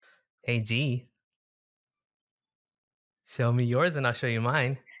Hey G, show me yours and I'll show you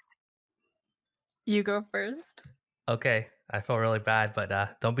mine. You go first. Okay, I feel really bad,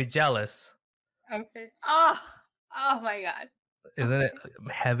 but don't be jealous. Okay. Oh my God. Isn't it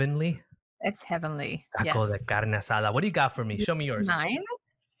Okay. heavenly? It's heavenly. Taco de Yes. carne asada. What do you got for me? Show me yours. Mine?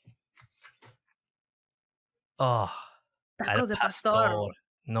 Oh, al Tacos de pastor. pastor.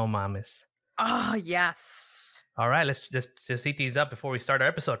 No mames. Oh, yes. All right, let's just eat these up before we start our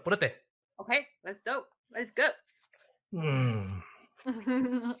episode. Purate. Okay, let's go. Let's go. Mm.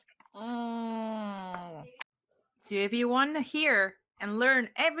 Mm. So if you want to hear and learn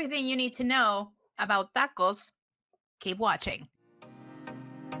everything you need to know about tacos, keep watching.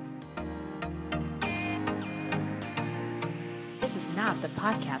 This is not the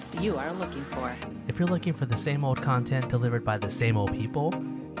podcast you are looking for. If you're looking for the same old content delivered by the same old people,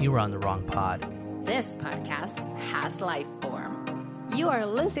 you are on the wrong pod. This podcast has life form. You are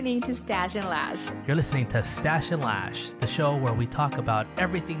listening to Stash and Lash. You're listening to Stash and Lash, the show where we talk about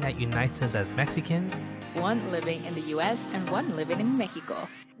everything that unites us as Mexicans. One living in the US and one living in Mexico.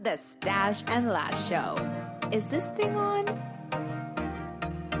 The Stash and Lash Show. Is this thing on?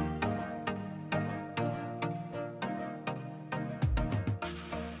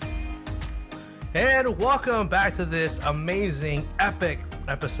 And welcome back to this amazing, epic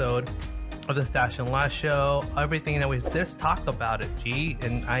episode of the Stash and Lash Show. Everything that we just talk about it, G.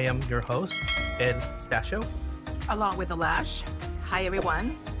 And I am your host, Ed Stasho. Along with the Lash. Hi,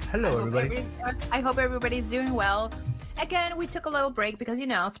 everyone. Hello, everybody. I hope everybody's doing well. Again, we took a little break because,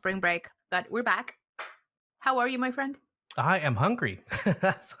 spring break, but we're back. How are you, my friend? I am hungry.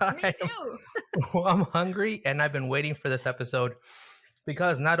 That's why Me too. I'm hungry, and I've been waiting for this episode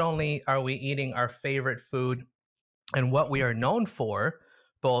because not only are we eating our favorite food and what we are known for,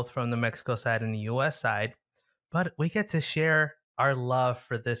 both from the Mexico side and the US side, but we get to share our love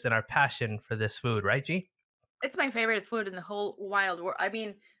for this and our passion for this food, right, G? It's my favorite food in the whole wild world. I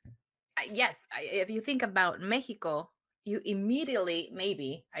mean, yes, if you think about Mexico, you immediately,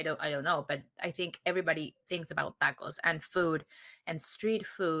 maybe, I don't know, but I think everybody thinks about tacos and food and street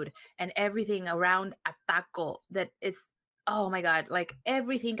food and everything around a taco that is, oh my God, like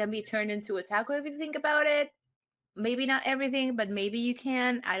everything can be turned into a taco if you think about it. Maybe not everything, but maybe you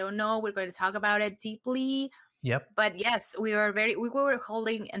can. I don't know. We're going to talk about it deeply. Yep. But yes, we were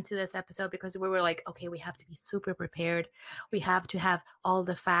holding into this episode because we were like, okay, we have to be super prepared. We have to have all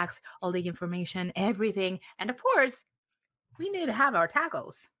the facts, all the information, everything. And of course, we need to have our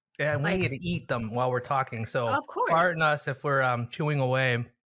tacos. Yeah, we need to eat them while we're talking. So of course, pardon us if we're chewing away.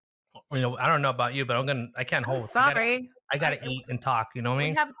 I don't know about you, but I can't hold. Sorry, I gotta eat and talk. You know what I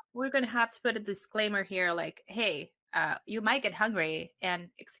mean? We're gonna have to put a disclaimer here, like, hey, you might get hungry, and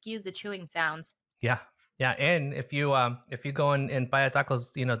excuse the chewing sounds. Yeah. And if you go and buy a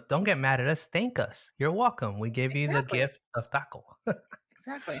tacos, don't get mad at us. Thank us. You're welcome. We gave you the gift of taco.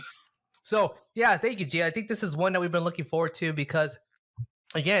 Exactly. So yeah, thank you, G. I think this is one that we've been looking forward to because,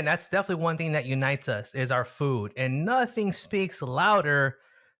 again, that's definitely one thing that unites us is our food, and nothing speaks louder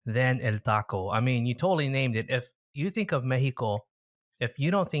than el taco. I mean, you totally named it. If you think of Mexico, if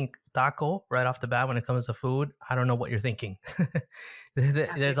you don't think taco right off the bat when it comes to food, I don't know what you're thinking.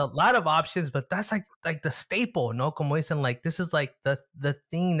 There's a lot of options, but that's like the staple, no? Como dicen, like this is like the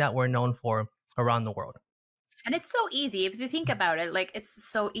thing that we're known for around the world. And it's so easy if you think about it. Like, it's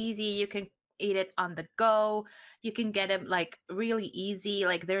so easy. You can eat it on the go. You can get them like really easy.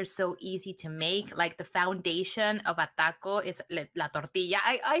 Like, they're so easy to make. Like, the foundation of a taco is la tortilla.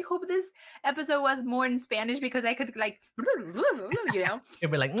 I hope this episode was more in Spanish because I could like, It'd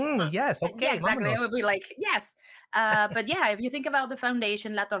be like, yes, okay. Yeah, exactly. It would be like, yes. But yeah, if you think about the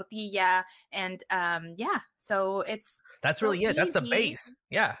foundation, la tortilla, and so that's so really it. That's the base.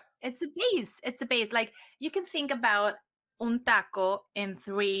 Yeah. It's a base. It's a base. Like, you can think about un taco in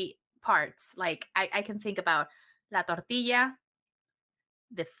three parts. Like, I can think about la tortilla,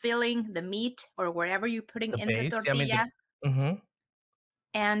 the filling, the meat, or wherever you're putting in the tortilla,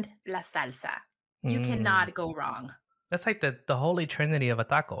 and la salsa. You cannot go wrong. That's like the holy trinity of a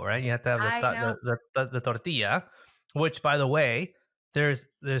taco, right? You have to have the tortilla, which, by the way, there's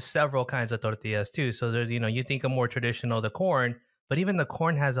several kinds of tortillas too. So there's, you think of more traditional, the corn, but even the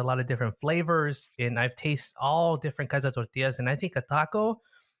corn has a lot of different flavors, and I've tasted all different kinds of tortillas. And I think a taco,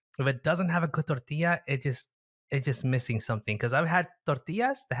 if it doesn't have a good tortilla, it's just missing something. Because I've had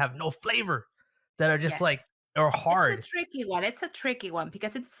tortillas that have no flavor, that are just like, or hard. It's a tricky one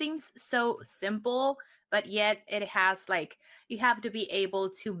because it seems so simple, but yet it has like, you have to be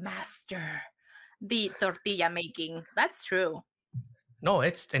able to master the tortilla making. That's true. No,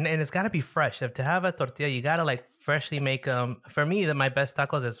 and it's got to be fresh. To have a tortilla, you got to like freshly make them. For me, my best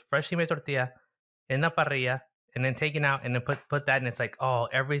tacos is freshly made tortilla in the parrilla, and then taking out and then put that, and it's like, oh,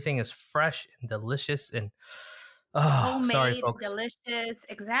 everything is fresh and delicious. And oh, sorry, Homemade, folks. delicious,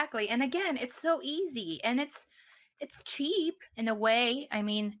 exactly. And again, it's so easy and it's cheap in a way. I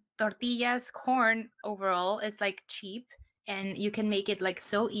mean, tortillas, corn overall is like cheap and you can make it like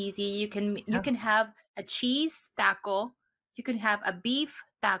so easy. You Yeah, can have a cheese taco, you can have a beef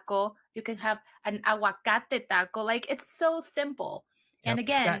taco, you can have an aguacate taco. Like it's so simple. And yep.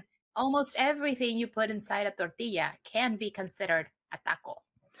 It's got again, almost everything you put inside a tortilla can be considered a taco.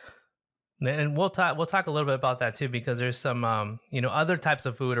 And we'll talk a little bit about that too, because there's some other types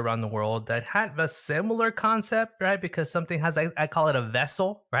of food around the world that have a similar concept, right? Because something has, I call it a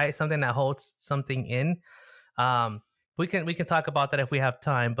vessel, right? Something that holds something in. We can talk about that if we have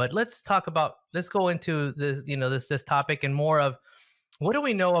time, but let's go into this topic and more of what do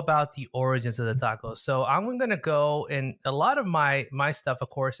we know about the origins of the tacos. So I'm gonna go, and a lot of my stuff,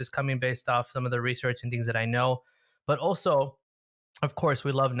 of course, is coming based off some of the research and things that I know, but also, of course,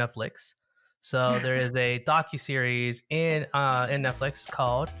 we love Netflix. So there is a docu-series in Netflix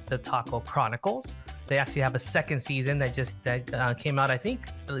called The Taco Chronicles. They actually have a second season that came out, I think,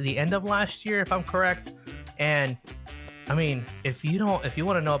 the end of last year, if I'm correct. And I mean, if you want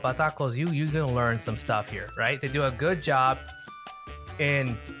to know about tacos, you're gonna learn some stuff here, right? They do a good job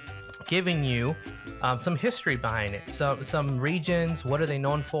in giving you some history behind it, some regions, what are they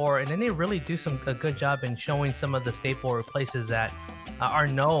known for, and then they really do a good job in showing some of the staple places that are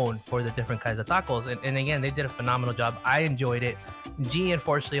known for the different kinds of tacos. And again, they did a phenomenal job. I enjoyed it. G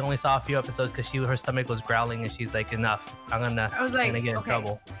unfortunately only saw a few episodes because her stomach was growling and she's like, enough. I was like, gonna get in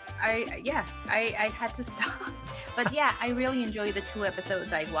trouble. I had to stop. But yeah, I really enjoyed the 2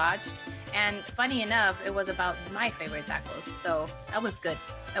 episodes I watched. And funny enough, it was about my favorite tacos. So that was good.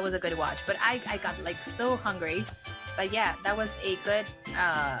 That was a good watch. But I got like so hungry. But yeah, that was a good,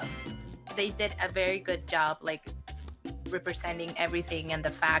 they did a very good job like representing everything and the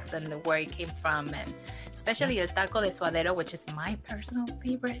facts and where it came from, and especially el taco de suadero, which is my personal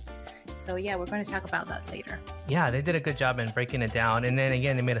favorite. So yeah, we're going to talk about that later. Yeah, they did a good job in breaking it down, and then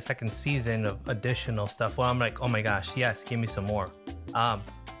again, they made a second season of additional stuff. Well, I'm like, oh my gosh, yes, give me some more.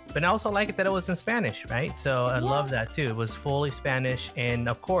 But I also like it that it was in Spanish, right? So I love that too. It was fully Spanish, and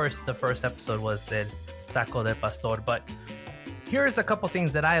of course, the first episode was the taco de pastor. But here's a couple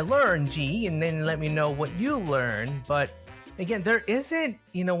things that I learned, G, and then let me know what you learned. But again, there isn't,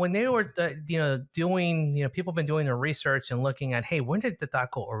 when they were, doing, people have been doing the research and looking at, hey, when did the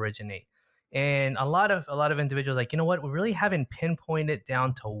taco originate? And a lot of individuals like, you know what, we really haven't pinpointed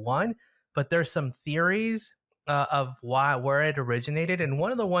down to one, but there's some theories of where it originated. And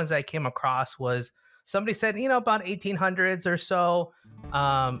one of the ones I came across was somebody said, about 1800s or so,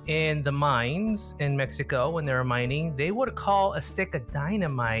 in the mines in Mexico when they were mining, they would call a stick of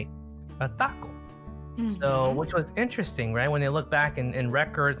dynamite a taco. So, which was interesting, right? When they look back in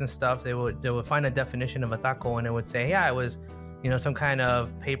records and stuff, they would find a definition of a taco, and it would say, yeah, it was, some kind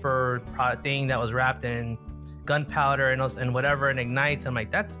of paper thing that was wrapped in gunpowder and whatever, and ignites. I'm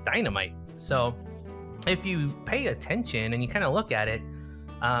like, that's dynamite. So, if you pay attention and you kind of look at it,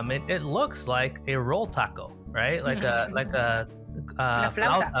 it looks like a roll taco, right? Like a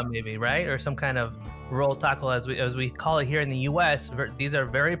flauta maybe, right? Or some kind of roll taco, as we call it here in the U.S. These are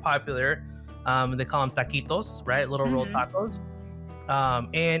very popular. They call them taquitos, right? Little rolled tacos.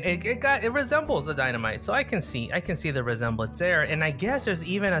 And it resembles the dynamite. So I can see the resemblance there. And I guess there's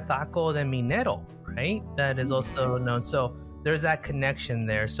even a taco de minero, right? That is also known. So there's that connection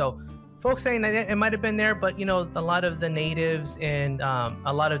there. So folks saying that it might have been there, but a lot of the natives and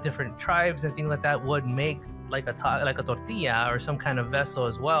a lot of different tribes and things like that would make like a tortilla or some kind of vessel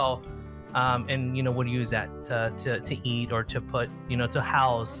as well. And would use that to eat or to put, to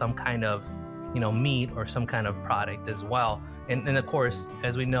house some kind of meat or some kind of product as well. And of course,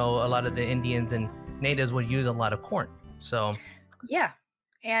 as we know, a lot of the Indians and natives would use a lot of corn. So yeah.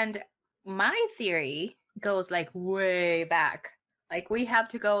 And my theory goes like way back. Like we have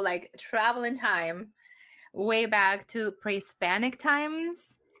to go like travel in time way back to pre-Hispanic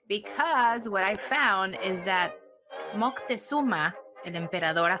times, because what I found is that Moctezuma, el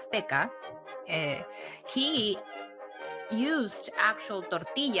emperador Azteca, he used actual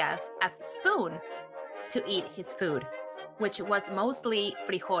tortillas as a spoon to eat his food, which was mostly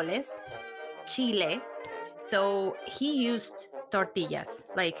frijoles, chile. So he used tortillas,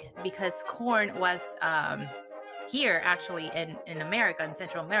 like because corn was, here actually in America, in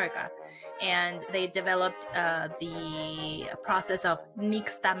Central America, and they developed the process of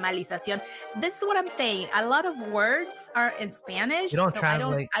nixtamalización. This is what I'm saying. A lot of words are in Spanish, You don't so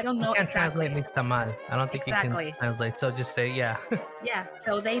translate. I don't You know can't translate exactly. nixtamal. I don't think you can Exactly. translate. So just say yeah. Yeah,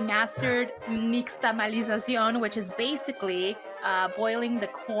 so they mastered nixtamalización, which is basically boiling the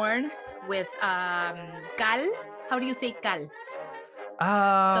corn with cal. How do you say cal? So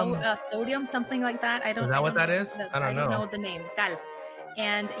Um, sodium, something like that. is I that what don't that know is? I I don't don't know. know the name. Cal,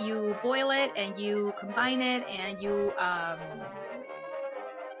 and you boil it and you combine it and you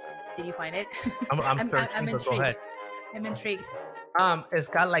did you find it? I'm I'm searching, but go ahead. intrigued. I'm intrigued. It's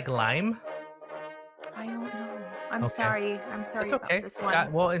got like lime. I don't know. Okay. I'm sorry That's about okay. this Yeah,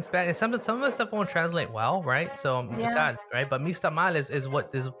 one. well, in Spanish, some of the stuff won't translate well, right? So Yeah. that, right? But mixtamal is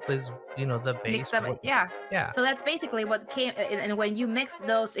what is the base Mixed for up, what. yeah. Yeah. So that's basically what came, and when you mix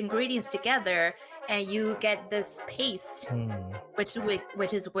those ingredients together and you get this paste, Hmm. which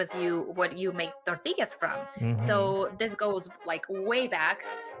is with you what you make tortillas from. Mhm. So this goes like way back,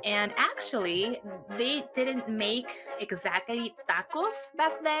 and actually they didn't make exactly tacos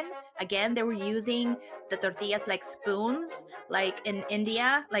back then. Again, they were using the tortillas like spoons, like in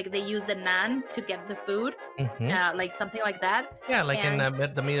India, like they use the naan to get the food, like something like that. Yeah, like in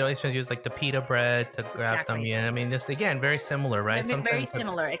And the Middle Eastern use like the pita bread to grab them. exactly. Yeah, I mean this again very similar, right? Very Sometimes.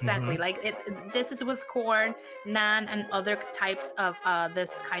 similar, exactly. Like this is with corn, naan, and other types of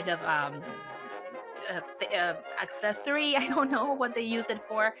this kind of accessory. I don't know what they use it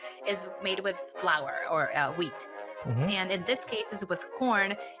for. Is made with flour or wheat, and in this case, is with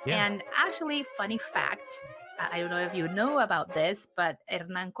corn. Yeah. And actually, funny fact. I don't know if you know about this, but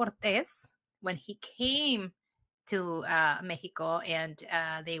Hernan Cortés, when he came to Mexico and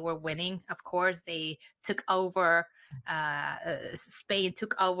they were winning. Of course, they took over. Spain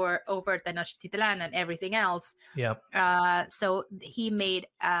took over Tenochtitlan and everything else. Yep. So he made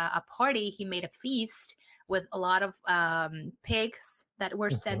a party. He made a feast with a lot of pigs that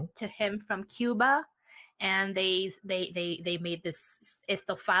were sent to him from Cuba, and they made this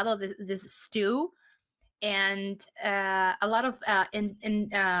estofado, this stew. And a lot of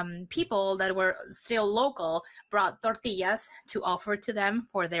people that were still local brought tortillas to offer to them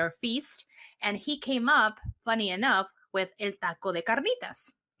for their feast. And he came up, funny enough, with el taco de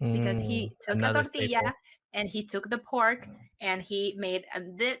carnitas, because he took a tortilla staple. and he took the pork and he made,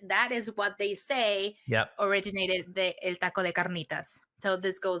 and that is what they say originated the el taco de carnitas. So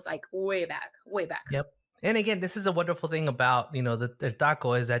this goes like way back. Yep. And again, this is a wonderful thing about the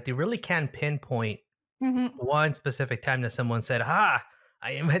taco is that they really can pinpoint one specific time that someone said, "Ha,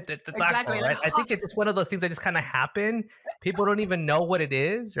 I invented the taco." Exactly. Right? I think it's just one of those things that just kind of happen. People don't even know what it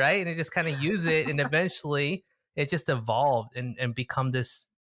is, right? And they just kind of use it, and eventually it just evolved and become this.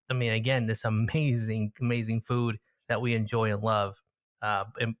 I mean, again, this amazing food that we enjoy and love,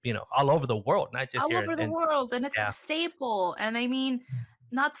 and all over the world, not just all here. over the world, and it's a staple. And I mean,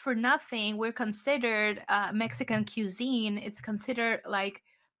 not for nothing, we're considered Mexican cuisine. It's considered like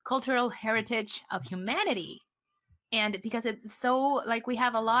cultural heritage of humanity, and because it's so like we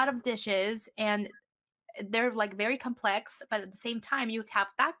have a lot of dishes and they're like very complex, but at the same time you have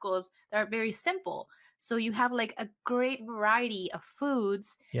tacos that are very simple, so you have like a great variety of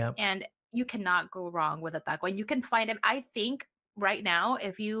foods. And you cannot go wrong with a taco, and you can find them. I think right now,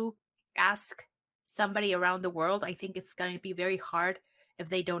 if you ask somebody around the world, I think it's going to be very hard if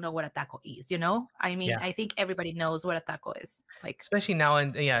they don't know what a taco is. I mean, I think everybody knows what a taco is, like especially now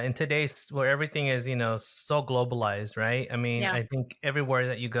in today's where everything is so globalized, right? I mean, I think everywhere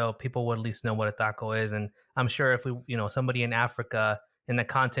that you go, people would at least know what a taco is. And I'm sure if we somebody in Africa, in the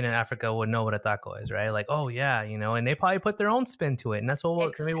continent Africa, would know what a taco is, right? Like, oh yeah, and they probably put their own spin to it. And that's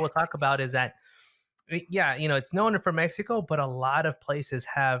what maybe we'll talk about is that it's known for Mexico, but a lot of places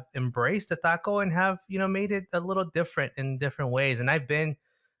have embraced the taco and have made it a little different in different ways. And I've been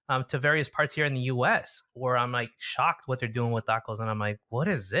to various parts here in the US where I'm like shocked what they're doing with tacos, and I'm like, what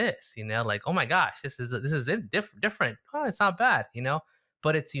is this? Like, oh my gosh, this is different. Oh, it's not bad,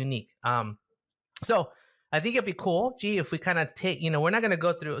 but it's unique. So I think it'd be cool, if we kind of take, we're not going to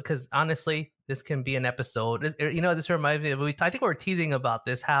go through, because honestly, this can be an episode. This reminds me of, I think we were teasing about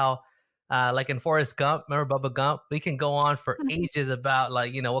this, how like in Forrest Gump, remember Bubba Gump? We can go on for ages about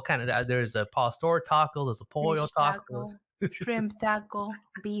like, what kind of, there's a pastor taco, there's a pollo taco, shrimp taco,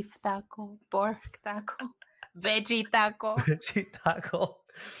 beef taco, pork taco, veggie taco, veggie taco.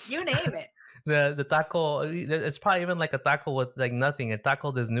 you name it. the taco. It's probably even like a taco with like nothing. A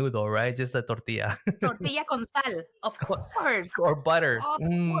taco desnudo, right? Just a tortilla. Tortilla con sal, of course. Or butter. Of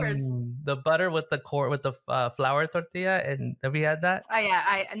course. The butter with the flour tortilla. And have you had that?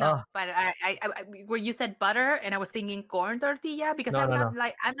 I no, Oh, but I where you said butter, and I was thinking corn tortilla because no, I'm no, not no.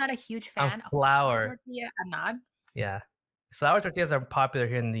 like I'm not a huge On fan of corn flour. tortilla. I'm not. Yeah. Flour tortillas are popular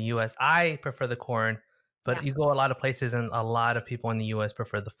here in the US. I prefer the corn, but Yeah. you go a lot of places and a lot of people in the US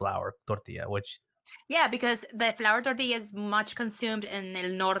prefer the flour tortilla, which Yeah, because the flour tortilla is much consumed in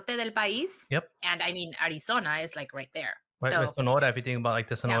el norte del país. Yep. And I mean, Arizona is like right there. Right, So with Sonora, if you think about like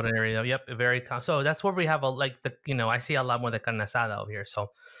the Sonora area, yep, very. So that's where we have I see a lot more the carne asada over here.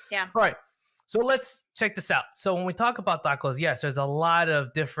 So yeah. All right. So let's check this out. So when we talk about tacos, yes, there's a lot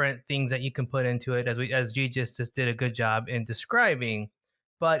of different things that you can put into it, as G just did a good job in describing.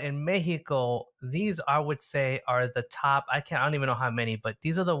 But in Mexico, these I would say are the top. I don't even know how many, but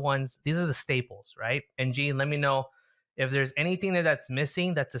these are the ones. These are the staples, right? And G, let me know if there's anything that's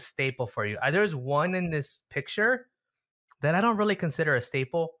missing that's a staple for you. There's one in this picture that I don't really consider a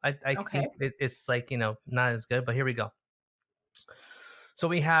staple. I think it's like not as good. But here we go. So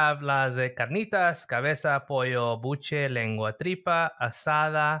we have las de carnitas, cabeza, pollo, buche, lengua, tripa,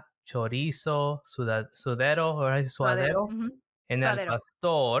 asada, chorizo, sudadero, Mm-hmm. and el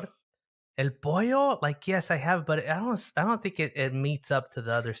pastor. El pollo, like yes, I have, but I don't think it meets up to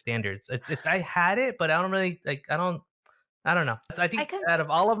the other standards. I had it, but I don't really like. I don't know. I think out of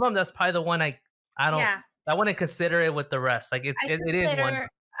all of them, that's probably the one I don't. Yeah. I wouldn't consider it with the rest. Like it is one.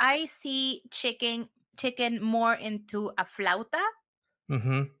 I see chicken more into a flauta.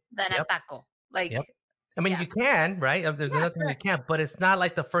 Mm-hmm. Than a taco. Like, I mean, you can, right? There's nothing you can't, but it's not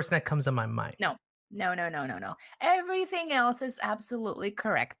like the first thing that comes to my mind. No. Everything else is absolutely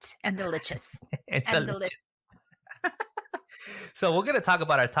correct and delicious. and delicious. So we're going to talk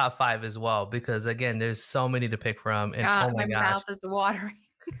about our top 5 as well, because again, there's so many to pick from. And oh my gosh. Mouth is watering.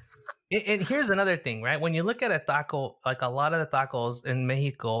 And here's another thing, right? When you look at a taco, like a lot of the tacos in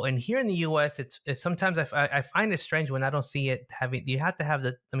Mexico and here in the US, it's sometimes I find it strange when I don't see it having. You have to have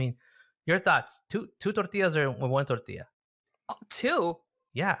your thoughts. Two tortillas or one tortilla? Oh, 2.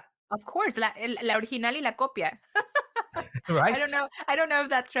 Yeah. Of course, la original y la copia. Right. I don't know if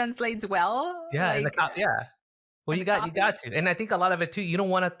that translates well. Yeah. Well, you got to, and I think a lot of it too. You don't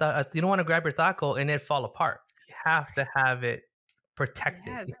want to grab your taco and it fall apart. You have to have it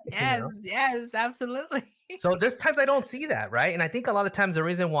protected. Yes, absolutely. So there's times I don't see that, right? And I think a lot of times the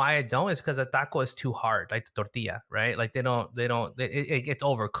reason why I don't is because the taco is too hard, like the tortilla, right? Like it gets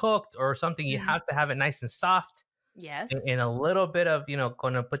overcooked or something. You have to have it nice and soft. Yes. And a little bit of,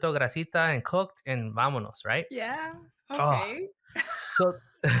 con un poquito grasita and cooked and vámonos, right? Yeah. Okay. So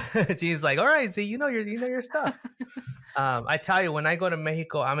she's like, all right, see, you know your stuff. I tell you, when I go to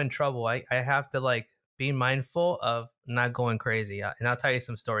Mexico, I'm in trouble. I have to be mindful of not going crazy. And I'll tell you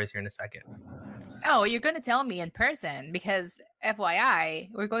some stories here in a second. Oh, you're going to tell me in person because FYI,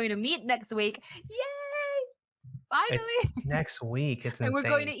 we're going to meet next week. Yay! Finally. Next week. It's insane. And we're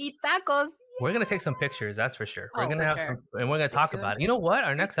going to eat tacos. Yay! We're going to take some pictures. That's for sure. We're going to have some, and we're going to talk about it. You know what?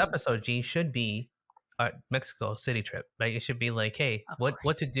 Our next episode, G, should be our Mexico City trip. Like, it should be like, hey,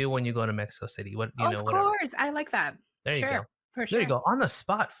 what to do when you go to Mexico City? Of course. I like that. There you go. For sure. There you go. On the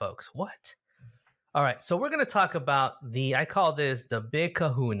spot, folks. What? All right, so we're going to talk about I call this the big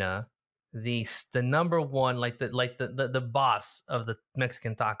kahuna, the number one, like the boss of the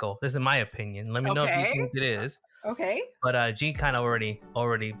Mexican taco. This is my opinion. Let me know if you think it is. Okay. But G kind of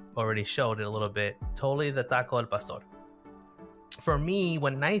already showed it a little bit. Totally the taco al pastor. For me,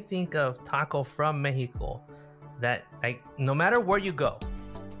 when I think of taco from Mexico, that no matter where you go,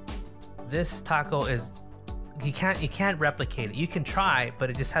 this taco is. You can't replicate it. You can try,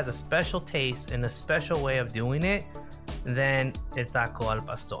 but it just has a special taste and a special way of doing it than el taco al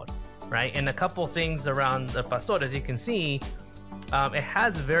pastor, right? And a couple things around the pastor, as you can see, it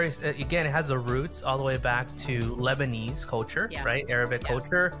has it has the roots all the way back to Lebanese culture, right? Arabic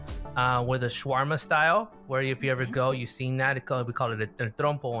culture, with a shawarma style, where if you ever go, you've seen that. We call it el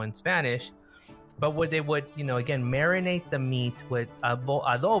trompo in Spanish, but where they would, again, marinate the meat with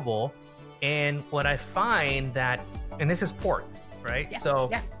adobo. And what I find and this is pork, right? It's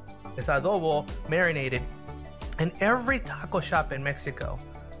adobo marinated. And every taco shop in Mexico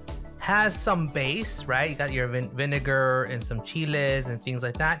has some base, right? You got your vinegar and some chiles and things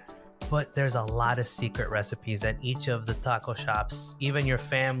like that. But there's a lot of secret recipes at each of the taco shops, even your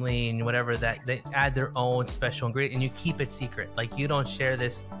family and whatever, that they add their own special ingredient and you keep it secret. Like, you don't share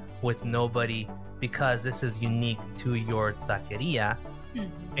this with nobody because this is unique to your taqueria.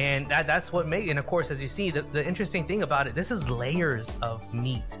 And that's what makes, and of course, as you see, the interesting thing about it, this is layers of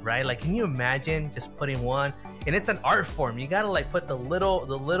meat, right? Like, can you imagine just putting one, and it's an art form. You gotta like put the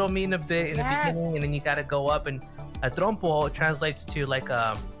little meat in a bit in the beginning, and then you gotta go up. And a trompo translates to like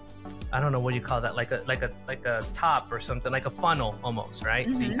a, I don't know what you call that, like a top or something, like a funnel almost,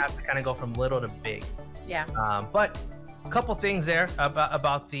 right? So you have to kind of go from little to big. Yeah. But a couple things there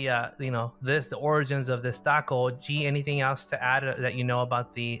about the the origins of this taco. G, anything else to add that you know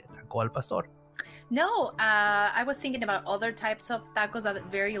about the taco al pastor? No, I was thinking about other types of tacos that are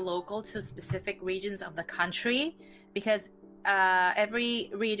very local to specific regions of the country, because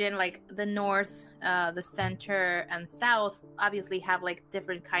every region, like the north, the center, and south, obviously have like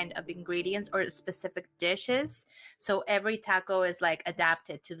different kind of ingredients or specific dishes. So every taco is like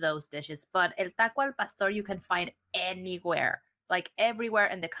adapted to those dishes. But el taco al pastor you can find anywhere, like everywhere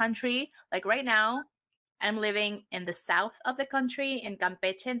in the country. Like right now, I'm living in the south of the country in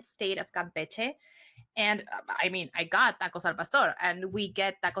Campeche, state of Campeche. And I mean, I got tacos al pastor, and we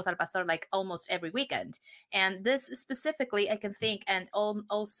get tacos al pastor like almost every weekend. And this specifically, I can think, and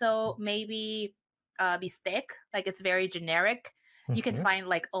also maybe bistec, like it's very generic. You can find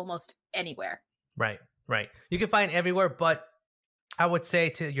like almost anywhere. Right. You can find everywhere, but I would say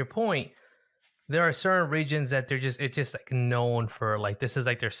to your point, there are certain regions that it's just like known for, like, this is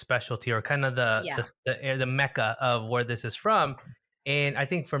like their specialty, or kind of the mecca of where this is from. And I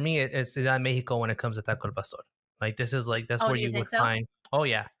think for me, it's Ciudad Mexico when it comes to taco al pastor. Like, this is like, that's where you would find. Oh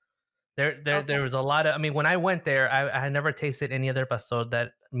yeah, there was a lot of. I mean, when I went there, I had never tasted any other pastor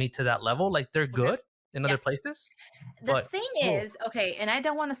that meet to that level. Like, they're good in other places. The thing is, okay, and I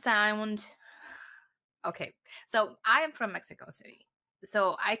don't want to sound okay. So I am from Mexico City,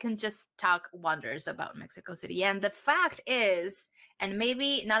 so I can just talk wonders about Mexico City. And the fact is, and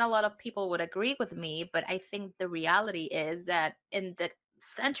maybe not a lot of people would agree with me, but I think the reality is that in the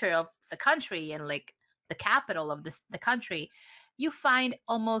center of the country, and like the capital of the country, you find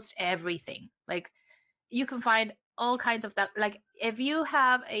almost everything. Like, you can find all kinds of that. Like, if you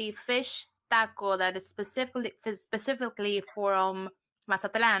have a fish taco that is specifically from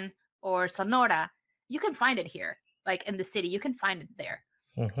Mazatlan or Sonora, you can find it here. Like in the city, you can find it there.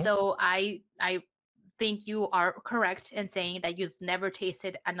 So I think you are correct in saying that you've never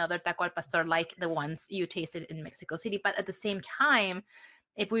tasted another taco al pastor like the ones you tasted in Mexico City. But at the same time,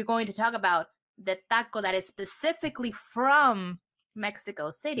 if we're going to talk about the taco that is specifically from Mexico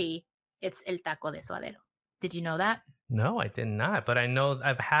City, it's el taco de suadero. Did you know that? No, I did not. But I know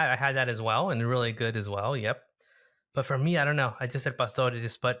I had that as well, and really good as well. Yep. But for me, I don't know. I just said pastor.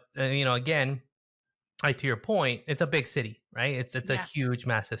 But again, like, to your point, it's a big city, right? It's a huge,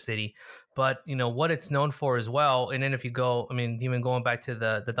 massive city. But what it's known for as well. And then if you go, I mean, even going back to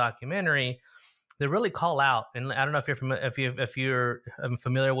the documentary, they really call out. And I don't know if you're familiar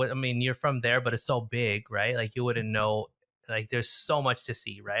familiar with. I mean, you're from there, but it's so big, right? Like, you wouldn't know. Like, there's so much to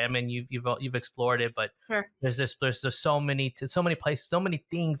see, right? I mean, you've explored it, but there's just so many places, so many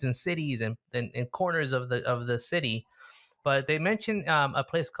things and cities and corners of the city. But they mentioned a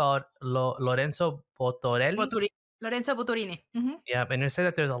place called Lorenzo Botorelli. Lorenzo Boturini. Yeah, and they said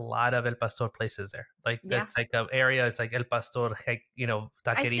that there's a lot of El Pastor places there. Like, that's like an area. It's like El Pastor, taqueria.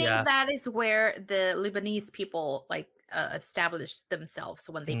 I think that is where the Lebanese people established themselves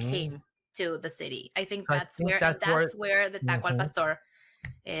when they came to the city. I think that's where the taco al pastor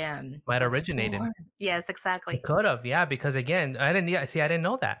might have originated. Born. Yes, exactly. It could have, yeah. Because again, I didn't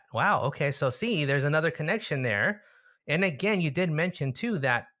know that. Wow. Okay, so see, there's another connection there. And again, you did mention too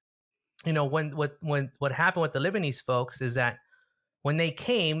that, when what happened with the Lebanese folks is that when they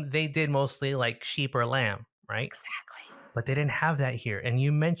came, they did mostly like sheep or lamb, right? Exactly. But they didn't have that here. And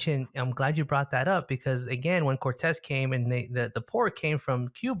you mentioned, I'm glad you brought that up, because again, when Cortez came and the pork came from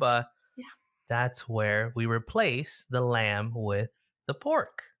Cuba, that's where we replace the lamb with the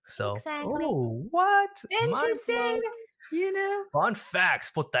pork. So, exactly. Oh, what? Interesting. Fun facts,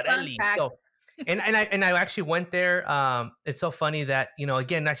 Botarelli. So, and I actually went there. It's so funny that,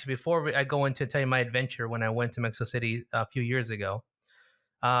 again, actually, before I go into tell you my adventure when I went to Mexico City a few years ago,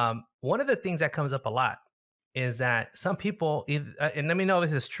 one of the things that comes up a lot is that some people, and let me know if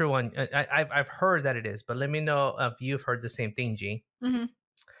this is true. I've heard that it is, but let me know if you've heard the same thing, G.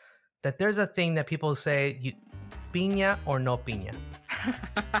 That there's a thing that people say, piña or no piña.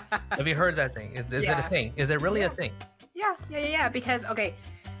 Have you heard that thing? Is it a thing? Is it really a thing? Yeah. Because, okay,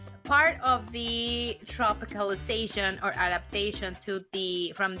 part of the tropicalization or adaptation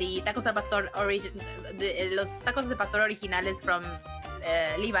from the tacos al pastor los tacos al pastor originales from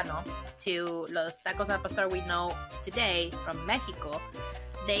Líbano to los tacos al pastor we know today from Mexico,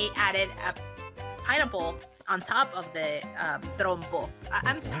 they added a pineapple on top of the trompo.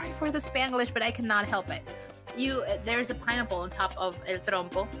 I'm sorry for the Spanglish, but I cannot help it. There's a pineapple on top of el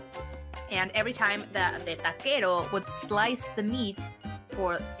trompo, and every time the taquero would slice the meat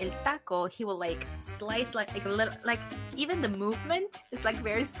for el taco, he will like slice like a little, like even the movement is like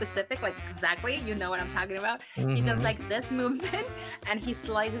very specific, like exactly, you know what I'm talking about. He does like this movement, and he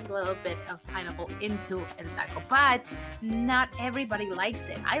slices a little bit of pineapple into el taco. But not everybody likes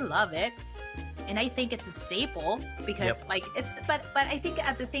it. I love it, and I think it's a staple because like it's. But I think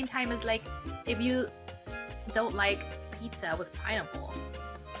at the same time is like if you don't like pizza with pineapple,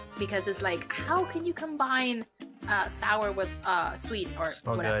 because it's like how can you combine sour with sweet or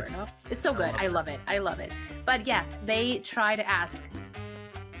So whatever. good. No, it's so good. I love it. But yeah, they try to ask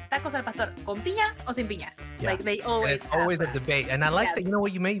tacos al pastor con piña o sin piña. Yeah. Like they And always it's always a ask that. debate. And I like Yes. that, you know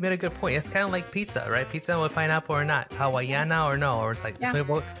what, you made a good point. It's kind of like pizza, right? Pizza with pineapple or not, Hawaiiana or no, or it's like Yeah. some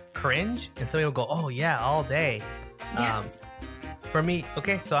people cringe and some people go, oh yeah, all day. Yes. For me,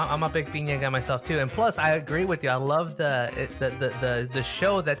 okay, so I'm a big piña guy myself too, and plus I agree with you. I love the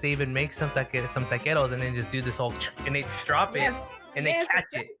show that they even make some taqueros and then just do this whole and they just drop it and they catch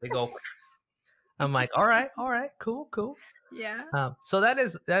it. They go. I'm like, all right, cool. Yeah. So that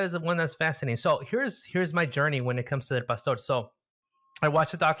is one that's fascinating. So here's my journey when it comes to the pastor. So I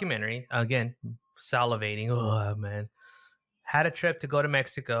watched the documentary again, salivating. Oh man. Had a trip to go to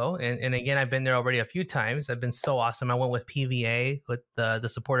Mexico, and again, I've been there already a few times. I've been so awesome. I went with PVA, with the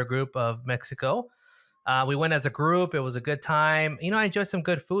supporter group of Mexico. We went as a group. It was a good time. You know, I enjoyed some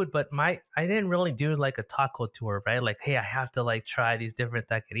good food, but I didn't really do like a taco tour, right? Like, hey, I have to like try these different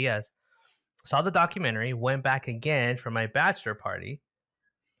taquerias. Saw the documentary, went back again for my bachelor party,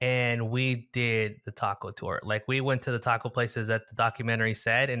 and we did the taco tour. Like, we went to the taco places that the documentary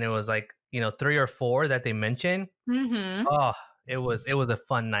said, and it was like, 3 or 4 that they mentioned. Mm-hmm. Oh, it was a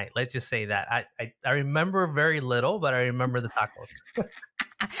fun night. Let's just say that. I remember very little, but I remember the tacos.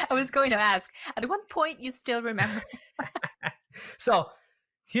 I was going to ask, at what point you still remember? So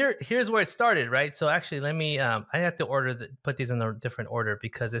here's where it started, right? So actually, let me. I had to put these in a different order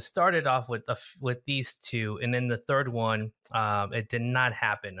because it started off with these two, and then the third one, it did not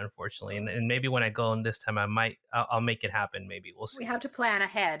happen, unfortunately. And maybe when I go on this time, I'll make it happen. Maybe we'll see. We have to plan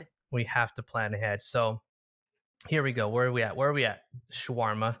ahead. We have to plan ahead. So here we go. Where are we at?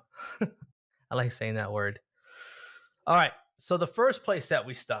 Shawarma. I like saying that word. All right. So the first place that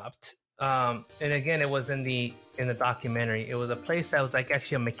we stopped, and again, it was in the documentary. It was a place that was like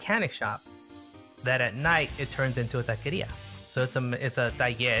actually a mechanic shop that at night it turns into a taqueria. So it's a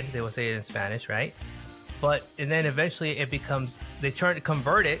taller, they will say it in Spanish, right? And then eventually they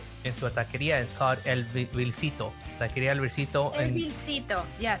convert it into a taqueria. It's called El Vilcito. Taqueria El Vilcito. El Vilcito.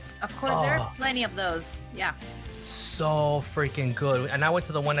 Yes, of course. There are plenty of those. Yeah. So freaking good. And I went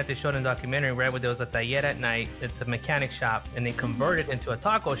to the one that they showed in the documentary, right, where there was a taller at night. It's a mechanic shop, and they converted it into a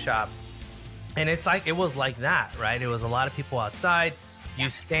taco shop. And it's like, it was like that, right? It was a lot of people outside. You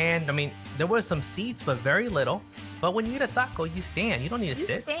stand. I mean, there were some seats, but very little. But when you eat a taco, you stand. You don't need to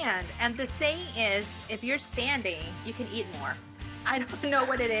sit. You stand. And the saying is, if you're standing, you can eat more. I don't know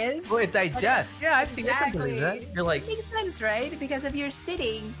what it is. Well, it digests. Yeah, I've seen Exactly. that. You're like, It makes sense, right? Because if you're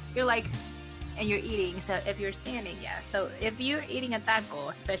sitting, you're like, and you're eating. So if you're standing, yeah. So if you're eating a taco,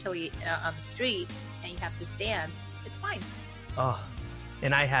 especially on the street, and you have to stand, it's fine. oh,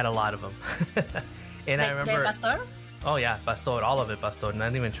 and I had a lot of them. And I remember, pastor? oh yeah, pastor, all of it pastor. And I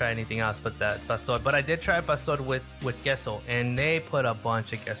didn't even try anything else but that pastor. But I did try pastor with queso, and they put a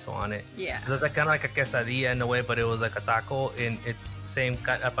bunch of queso on it. Yeah. So it's like kind of like a quesadilla in a way, but it was like a taco, and it's the same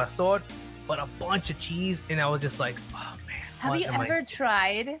kind of pastor, but a bunch of cheese. And I was just like, oh man. Have you ever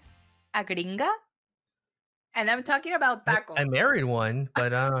tried a gringa? And I'm talking about tacos. I married one,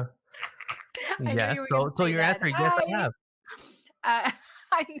 but I knew yes. you were gonna So say your that. answer, yes, I have.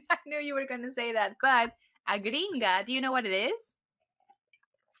 I knew you were going to say that, but a gringa, do you know what it is?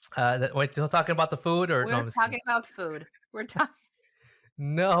 Wait, still talking about the food, or We're no? I'm just talking about food. We're talking.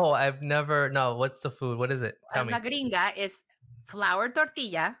 No, I've never. No, what's the food? What is it? Tell me. Una gringa is flour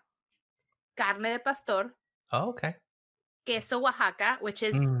tortilla, carne de pastor, Oh, okay. queso Oaxaca, which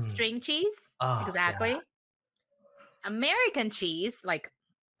is string cheese. Oh, Exactly. yeah. American cheese, like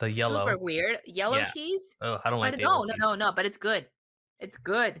The yellow. super weird yellow Yeah. cheese. Oh, I don't like But yellow. no, but it's good. It's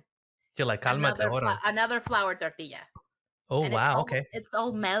good. You're like, cálmate ahora. Another flour tortilla. Oh, And wow. Okay. It's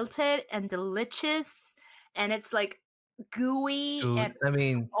all melted and delicious, and it's like gooey. Dude, And I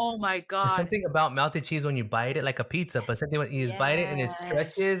mean, oh my there's god, something about melted cheese when you bite it, like a pizza, but something when you just bite it and it Yes.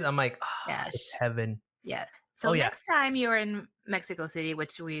 stretches. I'm like, oh, Yes. it's heaven. yeah. So Oh, yeah. next time you're in Mexico City,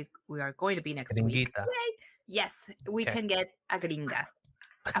 which we are going to be next week, Gringuita. yay, yes, we Okay. can get a gringa,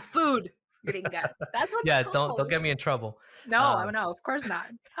 a food. Gringa. That's what Yeah, it's don't called. get me in trouble. No, no, of course not.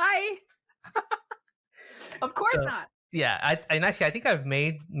 Hi. Of course So not. yeah, and actually I think I've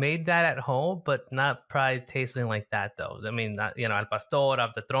made that at home, but not probably tasting like that though. I mean, not al pastor,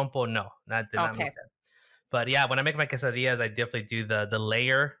 of the trompo, no, did not make Okay. that. But yeah, when I make my quesadillas, I definitely do the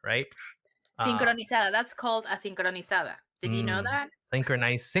layer, right? Sincronizada. That's called a sincronizada. Did you know that?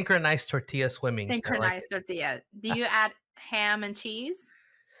 Synchronized tortilla swimming. I like Synchronized tortilla. Do you add ham and cheese?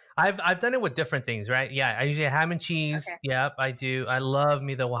 I've done it with different things, right? Yeah, I usually have ham and cheese. Okay. Yep, I do. I love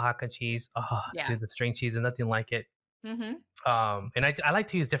me the Oaxaca cheese. Oh, Yeah. dude, the string cheese is nothing like it. Mm-hmm. And I like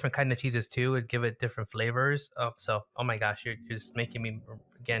to use different kind of cheeses too and give it different flavors. So, oh my gosh, you're just making me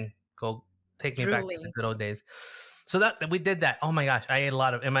again go take me back to the good old days. So that we did that. Oh my gosh, I ate a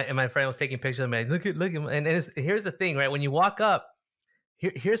lot of. And my friend was taking pictures of me. Look at. And here's the thing, right? When you walk up,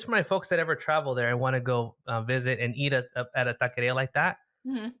 here's for my folks that ever travel there and want to go visit and eat at a taqueria like that.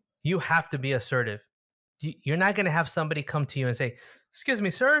 Mm-hmm. You have to be assertive. You're not going to have somebody come to you and say, "Excuse me,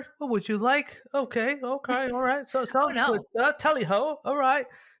 sir, what would you like?" Okay, all right. So sounds good. Tally ho, all right.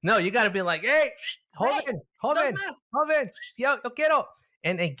 No, you got to be like, "Hey, joven, yo quiero."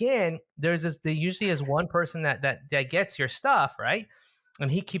 And again, there usually is one person that gets your stuff, right?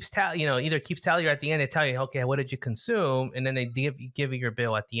 And he keeps tally, either keeps tally or at the end they tell you, okay, what did you consume? And then they give you your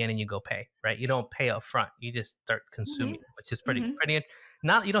bill at the end and you go pay, right? You don't pay up front. You just start consuming, which is pretty.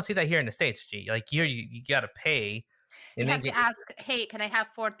 Not you don't see that here in the States, G. Like here, you got to pay. And you have to ask, hey, can I have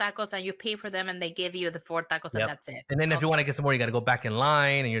 4 tacos? And you pay for them, and they give you the 4 tacos, and that's it. And then if you want to get some more, you got to go back in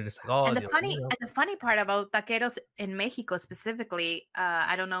line, and you're just like, oh. And the funny part about taqueros in Mexico specifically,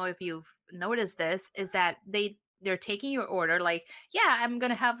 I don't know if you've noticed this, is that they're taking your order like, yeah, I'm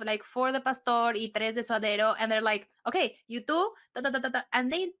gonna have like 4 de pastor y 3 de suadero, and they're like, okay, you too,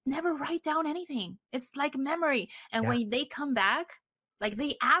 and they never write down anything. It's like memory. And when they come back, like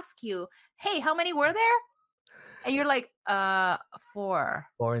they ask you, hey, how many were there? And you're like, 4.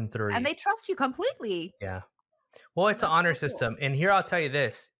 4 and 3. And they trust you completely. Yeah. Well, it's an honor system. And here I'll tell you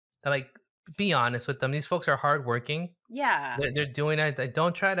this, like, be honest with them. These folks are hardworking. Yeah. They're doing it. They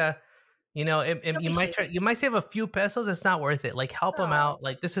don't try to, you might save a few pesos. It's not worth it. Like, help them out.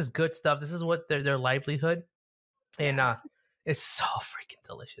 Like, this is good stuff. This is what their livelihood. And it's so freaking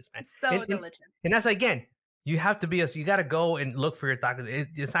delicious, man. It's so delicious. And that's, again, you have to you got to go and look for your tacos.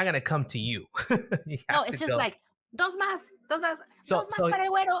 It's not going to come to you. No, it's just like, dos más para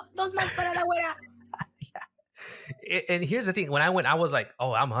el güero, dos más para la güera. And here's the thing. When I went, I was like,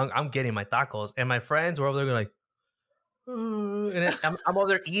 oh, I'm hungry. I'm getting my tacos. And my friends were over there going like, and I'm over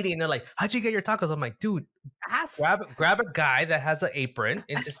there eating. And they're like, how'd you get your tacos? I'm like, dude, grab a guy that has an apron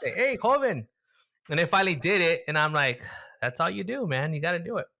and just say, hey, joven. And they finally did it. And I'm like, that's all you do, man. You got to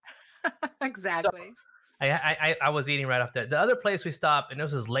do it. Exactly. So, I was eating right off the other place we stopped, and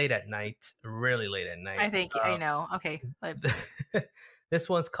this was late at night, really late at night. I think I know. Okay. This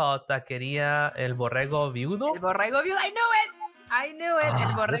one's called Taqueria El Borrego Viudo. El Borrego Viudo. I knew it.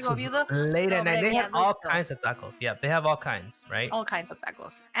 El Borrego Viudo. Late at night. They have all kinds of tacos. Yeah, they have all kinds, right? All kinds of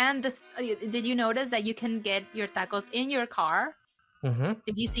tacos. And this, did you notice that you can get your tacos in your car? Mm-hmm.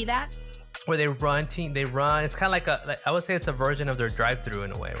 Did you see that? Where they run. It's kind of like I would say it's a version of their drive-through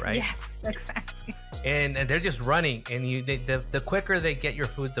in a way, right? Yes, exactly. And they're just running, and the quicker they get your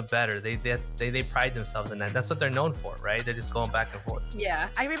food, the better. They pride themselves in that. That's what they're known for, right? They're just going back and forth. Yeah,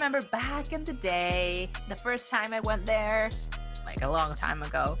 I remember back in the day, the first time I went there, like a long time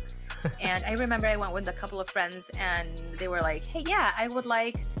ago, and I remember I went with a couple of friends, and they were like, "Hey, yeah, I would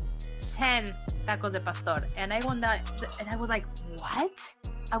like 10 tacos de pastor," and I was like, "What?"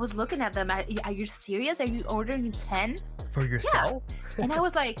 I was looking at them. Are you serious? Are you ordering 10 for yourself? Yeah. And I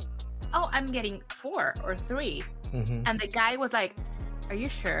was like, oh, I'm getting 4 or 3. Mm-hmm. And the guy was like, are you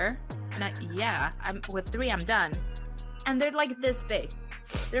sure? And I'm with 3, I'm done. And they're like this big.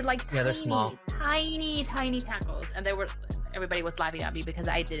 They're like tiny, they're small. tiny tacos. And everybody was laughing at me because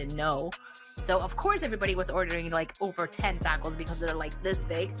I didn't know. So of course everybody was ordering like over 10 tacos because they're like this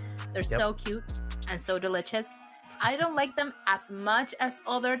big. They're so cute and so delicious. I don't like them as much as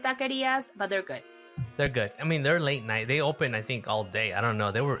other taquerias, but they're good. They're good. I mean, they're late night. They open, I think, all day. I don't know.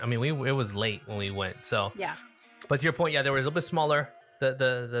 It was late when we went. So yeah. But to your point, yeah, they were a little bit smaller.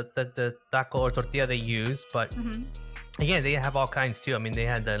 The taco or tortilla they use, but again, they have all kinds too. I mean, they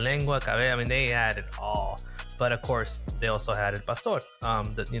had the lengua, cabeza. I mean, they had it all. But of course, they also had el pastor.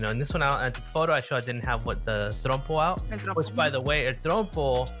 And this one out at the photo I showed, I didn't have the trompo out. Which, by the way, el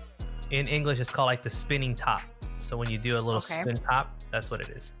trompo in English is called like the spinning top. So when you do a little spin top, that's what it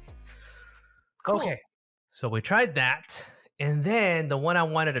is. Cool. Okay. So we tried that. And then the one I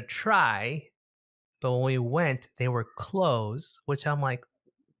wanted to try, but when we went, they were closed, which I'm like,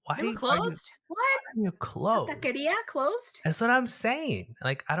 Why They were are you closed. What? closed? Taqueria closed? That's what I'm saying.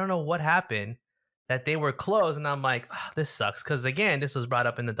 Like, I don't know what happened that they were closed. And I'm like, oh, this sucks. Because again, this was brought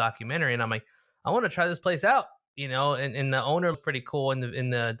up in the documentary. And I'm like, I want to try this place out, and the owner looked pretty cool in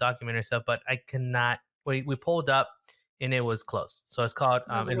the documentary stuff, but I cannot. We pulled up and it was closed. So it's called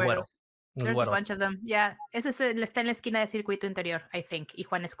Those El Güero. weirdos. There's a bunch of them. Yeah. Ese está en la esquina de Circuito Interior, I think. Y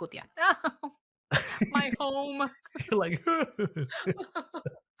Juan Escutia. My home. You're like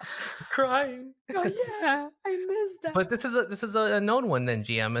crying. Oh yeah, I missed that. But this is a known one then,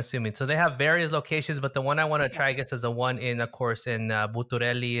 G. I'm assuming. So they have various locations, but the one I want to try, I guess, is the one in, of course, in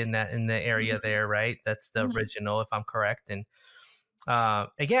Buturelli in the area there, right? That's the original, if I'm correct. And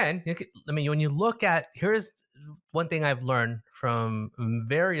again, when you look at, here's one thing I've learned from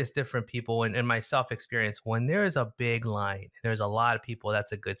various different people and myself experience: when there is a big line, there's a lot of people,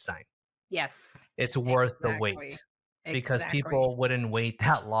 that's a good sign. Yes. It's worth the wait. Because people wouldn't wait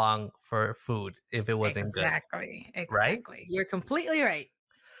that long for food if it wasn't good. Exactly. Right? You're completely right.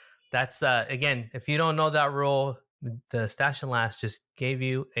 That's again, if you don't know that rule, the Stash and Last just gave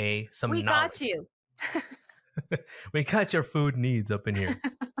you some We knowledge. got you. We got your food needs up in here.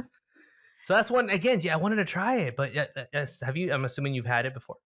 So that's one. Again, I wanted to try it, but yes, have you? I'm assuming you've had it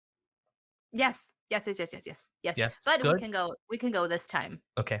before. Yes. But good? we can go this time.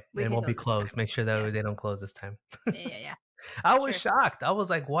 Okay. It won't be closed. Make sure that they don't close this time. Yeah. I was shocked. I was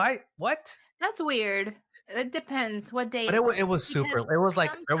like, why? What? That's weird. It depends what day. But it was super. It was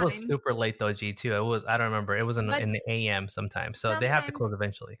like it was super late though. G2. It was. I don't remember. It was in the AM sometimes. So they have to close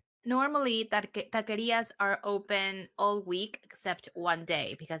eventually. Normally, taquerias are open all week except one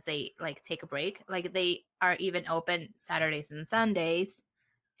day because they like take a break. Like they are even open Saturdays and Sundays,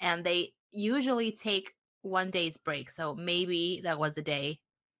 and they usually take 1 day's break. So maybe that was the day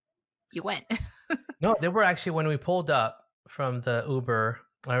you went. No, they were actually, when we pulled up from the Uber,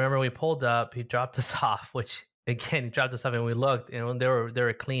 I remember we pulled up, he dropped us off, which again, he dropped us off and we looked and they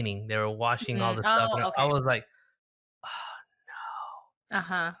were cleaning, they were washing all the stuff. And I was like, oh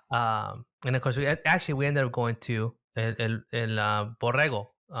no. And of course we ended up going to El Borrego.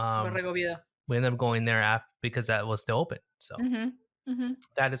 Borrego Viudo. We ended up going there because that was still open. So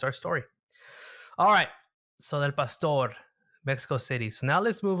that is our story. All right. So Del Pastor, Mexico City. So now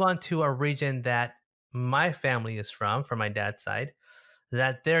let's move on to a region that my family is from my dad's side,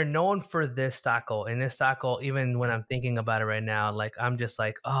 that they're known for this taco. And this taco, even when I'm thinking about it right now, like I'm just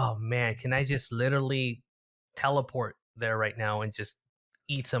like, oh man, can I just literally teleport there right now and just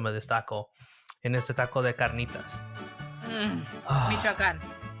eat some of this taco? And it's the taco de carnitas. Michoacán.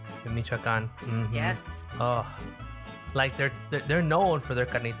 Michoacán. Mm-hmm. Yes. Oh, like they're known for their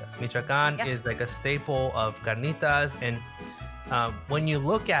carnitas. Michoacán is like a staple of carnitas, and when you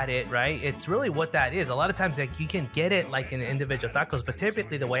look at it, right, it's really what that is. A lot of times, like you can get it like in individual tacos, but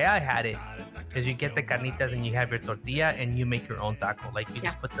typically the way I had it is you get the carnitas and you have your tortilla and you make your own taco. Like you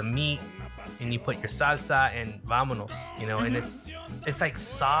just put the meat and you put your salsa and vámonos, and it's like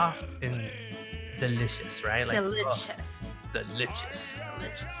soft and delicious, right? Like delicious.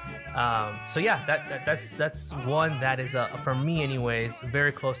 So yeah, that's one that is for me anyways,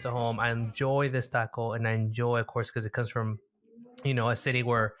 very close to home. I enjoy this taco, and I enjoy, of course, because it comes from a city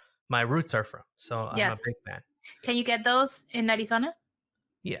where my roots are from. So I'm a big fan. Can you get those in Arizona?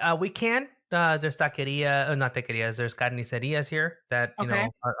 Yeah, we can. There's not taquerias. There's carnicerias here that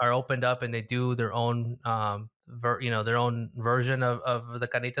are opened up, and they do their own their own version of the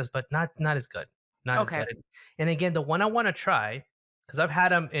carnitas, but not as good. Not as good. And again, the one I want to try, because I've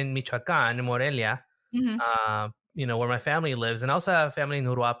had them in Michoacán, in Morelia, where my family lives, and I also have a family in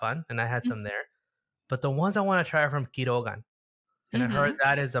Uruapan, and I had some there. But the ones I want to try are from Quirogan. And I heard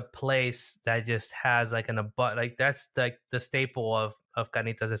that is a place that just has like that's like the staple of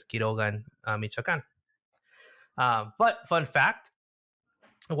carnitas is Quirogan, Michoacán. But fun fact,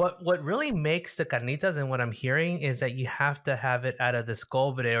 what really makes the carnitas, and what I'm hearing, is that you have to have it out of this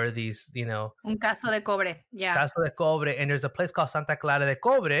cobre, or these, Un caso de cobre. Yeah. Caso de cobre. And there's a place called Santa Clara de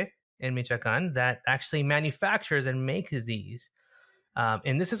Cobre in Michoacán that actually manufactures and makes these.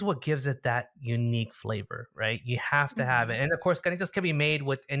 And this is what gives it that unique flavor, right? You have to have it. And of course, carnitas can be made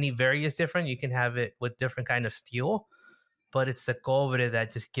with any various different. You can have it with different kind of steel, but it's the cobre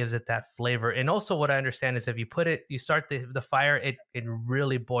that just gives it that flavor. And also what I understand is if you start the fire, it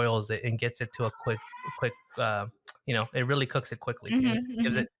really boils it and gets it to a quick, it really cooks it quickly. It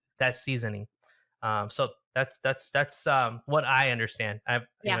gives it that seasoning. So that's what I understand.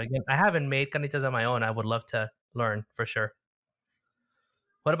 Again, I haven't made carnitas on my own. I would love to learn for sure.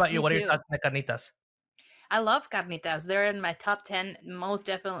 What about you? Me what are too. your thoughts on the carnitas? I love carnitas. They're in my top 10, most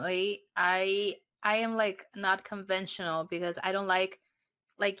definitely. I am like not conventional because I don't like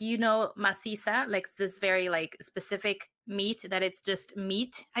like, you know, maciza, like this very like specific meat that it's just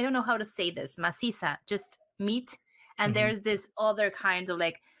meat. I don't know how to say this. Maciza, just meat. And Hmm. there's this other kind of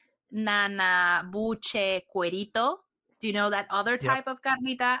like nana, buche, cuerito. Do you know that other Yep. type of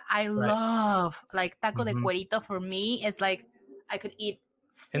carnita? I Right. love like taco de Hmm. cuerito. For me is like I could eat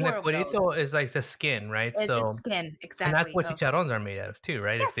And the 4 of those. cuerito is like the skin, right? It's the So, skin, and that's exactly. what chicharrones are made out of too,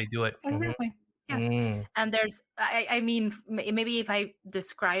 right? If Yes, they do it. exactly. Yes. Mm. And there's, I mean, maybe if I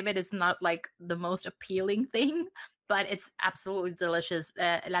describe it, it's not like the most appealing thing, but it's absolutely delicious.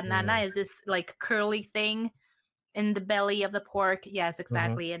 La nana Mm. is this like curly thing in the belly of the pork. Yes, Hmm.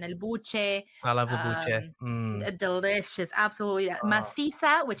 exactly. And el buche, I love the buche. delicious. Absolutely. Oh,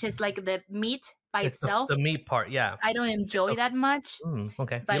 Maciza, which is like the meat by it's itself. the meat part, yeah. I don't It's enjoy okay. that much,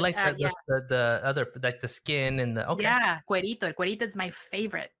 Okay. You but like the, yeah. the other, like the skin and the, okay. Yeah, cuerito. El cuerito is my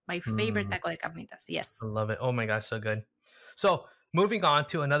favorite. My favorite Mm, taco de carnitas. Yes. I love it. Oh my gosh, so good. So moving on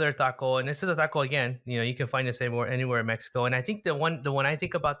to another taco, and this is a taco again. You know, you can find this anywhere in Mexico. And I think the one I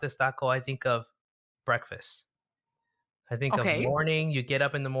think about this taco, I think of breakfast. I think of Okay. morning. You get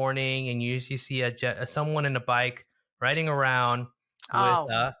up in the morning and you usually see someone in a bike riding around with Oh,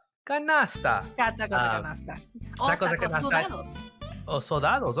 a canasta. tacos de Uh, canasta. Oh, tacos de tacos canasta. sudados. Oh,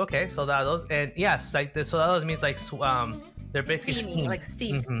 soldados. Okay, soldados. And yes, like the soldados means like they're basically Steamy, like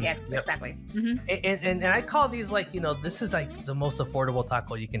steamed. steamed. Yes, Yep. exactly. And I call these like, you know, this is like the most affordable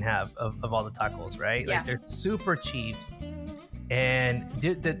taco you can have of all the tacos, right? Yeah. Like they're super cheap. And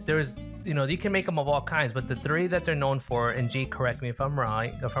there's, you know, you can make them of all kinds, but the three that they're known for, and G, correct me if I'm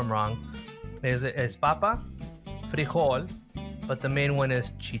wrong, is papa, frijol, but the main one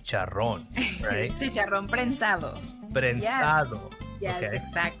is chicharrón, right? Chicharrón prensado. Prensado. Yes, Okay.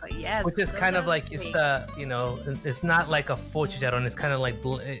 exactly. Yes. Which is those kind are of like, the it's three. the, you know, it's not like a full chicharrón. It's kind of like,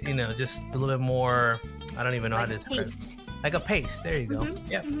 you know, just a little bit more, I don't even know how to Like describe it. paste. Like a paste. There you go.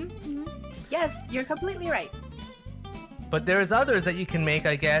 Yeah. Yes, you're completely right. But there's others that you can make,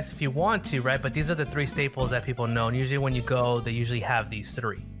 I guess, if you want to, right? But these are the three staples that people know. And usually when you go, they usually have these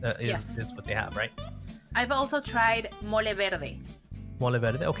three. Yes. Is what they have, right? I've also tried mole verde. Mole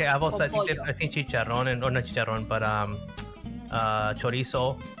verde. Okay, I've also pollo. I've seen chicharrón and, or not chicharrón, but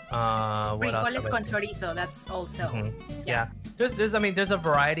chorizo. What else Frijoles have I con seen? chorizo. That's also. Mhm. Yeah. There's I mean there's a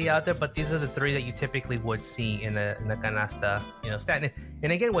variety out there, but these are the three that you typically would see in the canasta, you know, stand.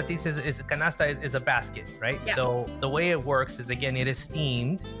 And again, what this is canasta is a basket, right? Yeah. So the way it works is, again, it is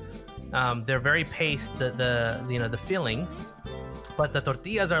steamed. They're very paste, the you know, the filling, but the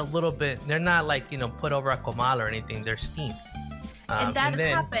tortillas are a little bit, they're not like, you know, put over a comal or anything. They're steamed. And that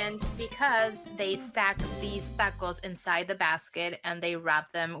then, happened because they stacked these tacos inside the basket and they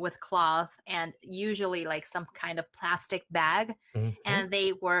wrapped them with cloth and usually like some kind of plastic bag. Mhm. And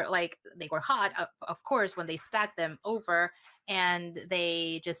they were hot, of course, when they stacked them over, and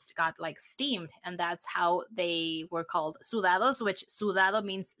they just got like steamed. And that's how they were called sudados, which sudado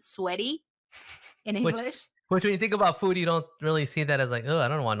means sweaty in which English. Which, when you think about food, you don't really see that as like, oh, I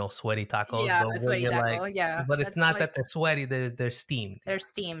don't want no sweaty tacos. Yeah, But a when sweaty you're taco. like, Yeah. but it's That's not like that they're sweaty; they're steamed. they're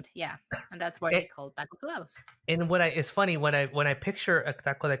steamed. Yeah. And that's why And, they called taco sudados. and what it's funny when I picture a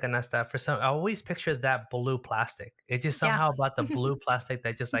taco de canasta, for some, I always picture that blue plastic. It's just Yeah. somehow about the blue plastic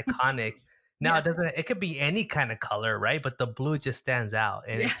that's just iconic. Now Yeah. it doesn't. It could be any kind of color, right? But the blue just stands out,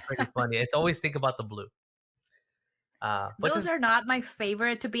 and it's pretty funny. It's always think about the blue. But Those just are not my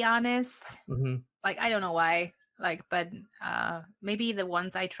favorite, to be honest. mhm. Like, I don't know why. Like, but maybe the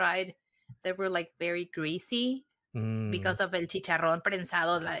ones I tried, they were like very greasy because of el chicharrón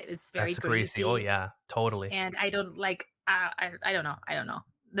prensado. Like, it's very That's greasy. Oh greasy. yeah, totally. And I don't like. I don't know. I don't know.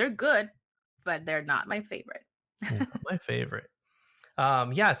 They're good, but they're not my favorite. My favorite.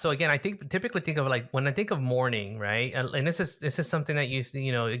 Yeah, so again, I typically think of, like, when I think of morning, right? And this is something that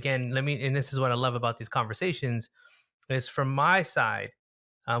you know, again, and this is what I love about these conversations, is from my side,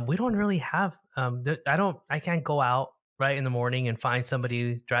 we don't really have, I can't go out right in the morning and find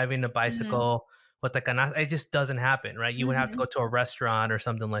somebody driving a bicycle with a canasta. It just doesn't happen, right? You would have to go to a restaurant or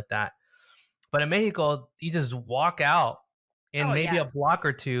something like that. But in Mexico, you just walk out, and Oh maybe yeah. a block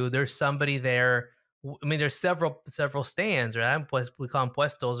or two, there's somebody there. I mean, there's several stands, right? We call them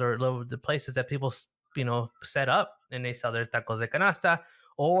puestos, or the places that people, you know, set up, and they sell their tacos de canasta.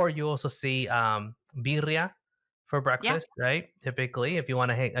 Or you also see birria for breakfast, right? Typically, if you want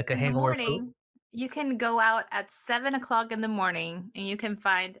to hang, like a In the hangover food. morning, you can go out at 7 o'clock in the morning and you can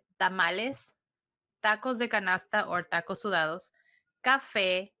find tamales, tacos de canasta or tacos sudados,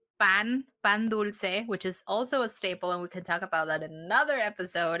 café, pan dulce, which is also a staple, and we can talk about that in another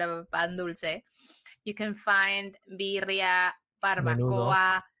episode of pan dulce. You can find birria, Menudo.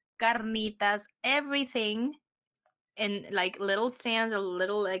 barbacoa, carnitas, everything in like little stands or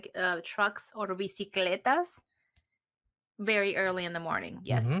little like trucks or bicicletas very early in the morning. Mm-hmm.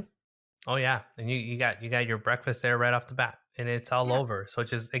 Yes. Oh yeah, and you got your breakfast there right off the bat, and it's all Yeah. over. So it's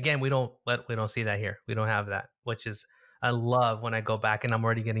just again, we don't see that here. We don't have that, which is I love when I go back and I'm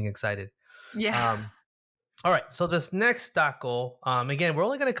already getting excited. Yeah. Um, all right, so this next taco, again, we're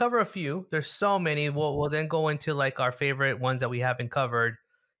only going to cover a few. There's so many. We'll then go into like our favorite ones that we haven't covered,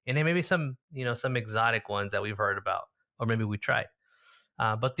 and then maybe some some exotic ones that we've heard about, or maybe we tried.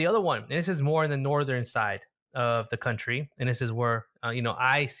 But the other one, and this is more in the northern side of the country, and this is where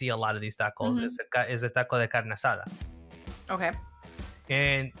I see a lot of these tacos. Hmm. Is a taco de carne asada, Okay.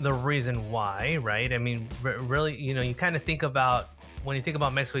 and the reason why, right? I mean, really, you kind of think about when you think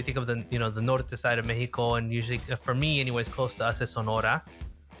about Mexico, you think of the norte side of Mexico, and usually, for me, anyways, close to us is Sonora,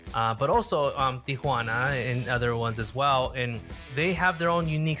 but also Tijuana and other ones as well, and they have their own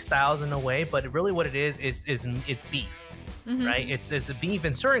unique styles in a way. But really, what it is it's beef, Hmm. right? It's a beef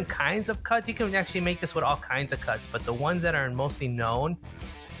and certain kinds of cuts. You can actually make this with all kinds of cuts, but the ones that are mostly known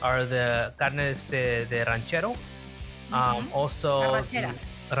are the carnes de ranchero, Hmm. also Arrachera.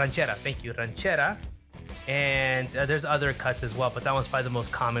 the ranchera. Thank you, ranchera. And there's other cuts as well, but that one's probably the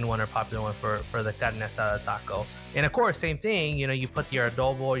most common one or popular one for the carne asada taco. And of course, same thing. You put your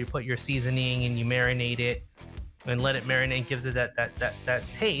adobo, you put your seasoning, and you marinate it and let it marinate. Gives it that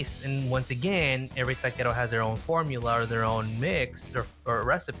taste. And once again, every taquero has their own formula or their own mix or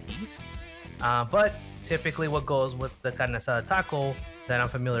recipe. But typically, what goes with the carne asada taco that I'm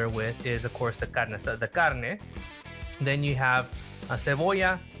familiar with is, of course, the carne asada, the carne. Then you have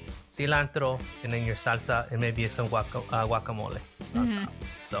cebolla, cilantro, and then your salsa, and maybe some guacamole on Hmm. top.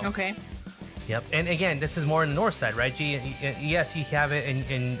 So, Okay. yep. And again, this is more in the north side, right? G, yes, you have it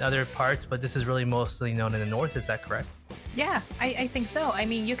in other parts, but this is really mostly known in the north. Is that correct? Yeah, I think so. I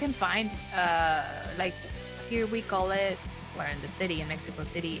mean, you can find like here we call it, we're in the city in Mexico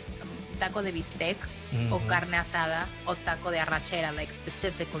City, taco de bistec o Mhm. carne asada o taco de arrachera, like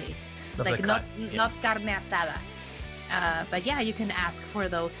specifically, Of the like not cut. Yeah. not carne asada. But yeah, you can ask for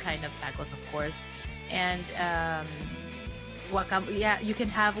those kind of tacos, of course, and yeah, you can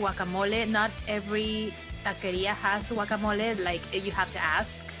have guacamole. Not every taqueria has guacamole. Like you have to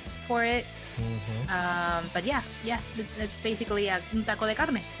ask for it. Mhm. But yeah, it's basically un taco de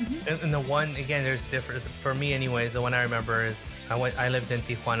carne. Mhm. And the one again, there's different for me, anyways. The one I remember is I lived in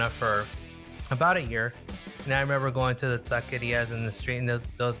Tijuana for about a year, and I remember going to the taquerias in the street, and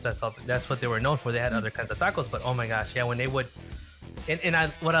that's what they were known for. They had Mm. other kinds of tacos, but oh my gosh, yeah, when they would,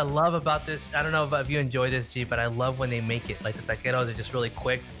 and what I love about this, I don't know if you enjoy this, G, but I love when they make it like the taqueros are just really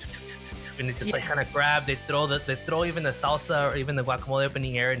quick, and it just like Yeah, kind of grab. They throw even the salsa or even the guacamole up in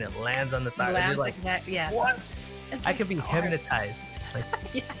the air, and it lands on the taco. And you're lambs like, exactly. Yes, what? it's I like could be art. hypnotized. Like,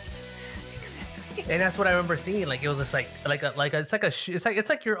 Yeah, exactly. and that's what I remember seeing. Like it was just it's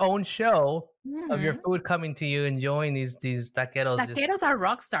like your own show of your Hmm. food coming to you, enjoying these taqueros. Just Taqueros are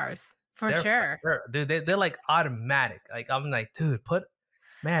rock stars for they're for sure. sure, dude. They're like automatic. Like I'm like, dude, put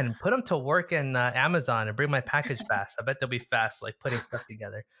them to work in Amazon and bring my package fast. I bet they'll be fast, like putting stuff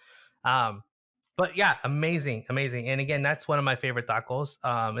together. Um, but yeah, amazing, amazing. And again, that's one of my favorite tacos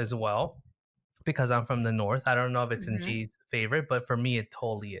as well because I'm from the north. I don't know if it's in Hmm. G's favorite, but for me, it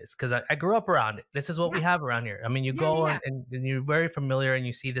totally is because I grew up around it. This is what we Yeah, have around here. I mean, you yeah, yeah, go yeah. and you're very familiar and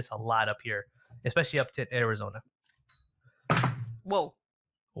you see this a lot up here, especially up to Arizona. Whoa,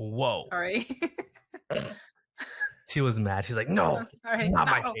 Whoa. sorry. She was mad. She's like, no, I'm it's sorry. not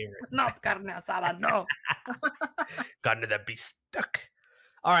my No, favorite. not carne asada. No. Gotten to that be stuck.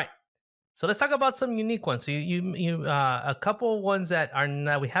 All right. So let's talk about some unique ones. So you a couple ones that are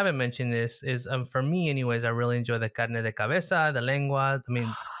not we haven't mentioned this is for me anyways. I really enjoy the carne de cabeza, the lengua. I mean,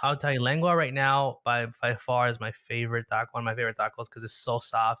 I'll tell you, lengua right now by far is my favorite taco. One of my favorite tacos because it's so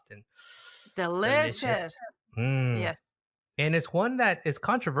soft and delicious. Delicious. Mm. Yes. And it's one that is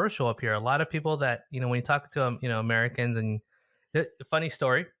controversial up here. A lot of people that when you talk to Americans and funny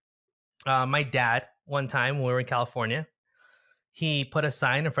story. My dad one time when we were in California, he put a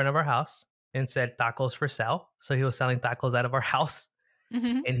sign in front of our house and said tacos for sale. So he was selling tacos out of our house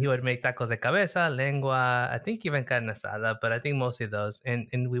Hmm. and he would make tacos de cabeza, lengua, I think even carne asada, but I think mostly those. And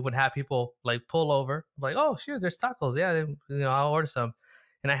we would have people like pull over, like, oh, shoot, there's tacos. Yeah, I'll order some.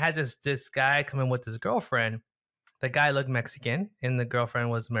 And I had this guy come in with his girlfriend. The guy looked Mexican and the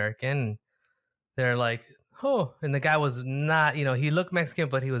girlfriend was American. And they're like, oh, and the guy was not, he looked Mexican,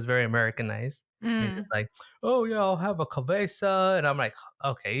 but he was very Americanized. And he's just Mm. like, oh yeah, I'll have a cabeza, and I'm like,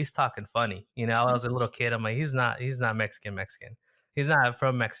 okay, he's talking funny. I was a little kid. I'm like, he's not Mexican. He's not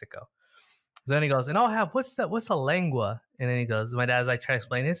from Mexico. Then he goes, and I'll have what's a lengua? And then he goes, my dad's like trying to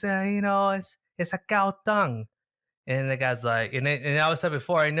explain, it's it's a cow tongue. And the guy's like, and I was said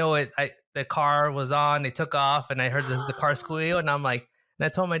before, I know it. The car was on, they took off, and I heard the car squeal, and I'm like, and I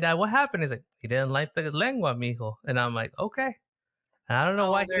told my dad, what happened? He's like, he didn't like the lengua, mijo. And I'm like, okay. And I don't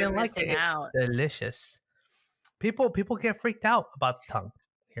know why Oh, he they're didn't like it. missing It's out. delicious. People get freaked out about the tongue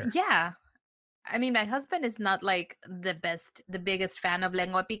here. Yeah. I mean, my husband is not like the biggest fan of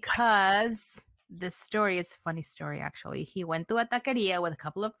lengua What? because this story is a funny story, actually. He went to a taqueria with a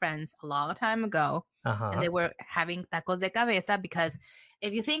couple of friends a long time ago, and Uh-huh. they were having tacos de cabeza because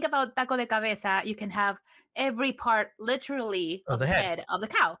if you think about taco de cabeza, you can have every part literally Oh, of the the head. head of the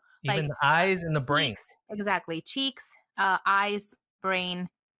cow. Even Like the eyes and the brain. cheeks, exactly. Cheeks, eyes, brain,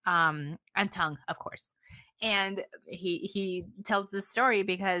 and tongue, of course. And he tells this story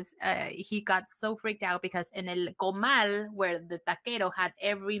because he got so freaked out because in el comal where the taquero had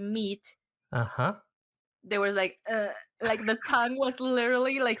every meat, Uh-huh. there was like the tongue was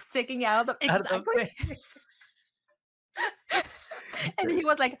literally like sticking out of Out of the exactly. face. And he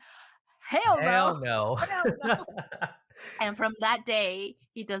was like, hell Hell no. no. Hell no. And from that day,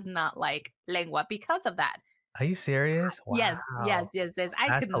 he does not like lengua because of that. Are you serious? Wow. Yes. I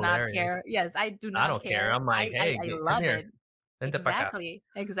That's could not hilarious. care. Yes, I do not I don't care. I'm like, hey, I come love here. it. Vente pa' acá.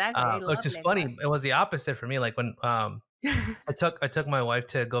 Exactly. I love Which is lengua. funny. It was the opposite for me. Like when I took my wife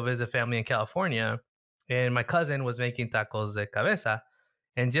to go visit family in California, and my cousin was making tacos de cabeza,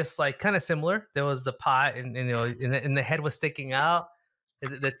 and just like kind of similar. There was the pot, and and the head was sticking out,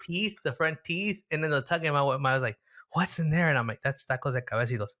 the teeth, the front teeth, and then the tongue. And I was like, "What's in there?" And I'm like, "That's tacos de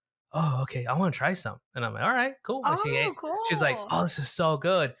cabeza." He goes, "Oh, okay. I want to try some." And I'm like, "All right, cool." And she ate. Oh, She's like, cool. "Oh, this is so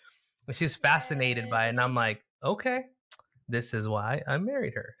good." And she's fascinated by it, and I'm like, "Okay." This is why I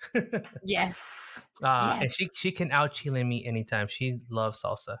married her. Yes. And Yes. she can out Chile me anytime. She loves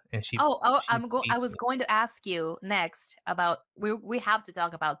salsa, and she Oh, she I beats was me. going to ask you next about we have to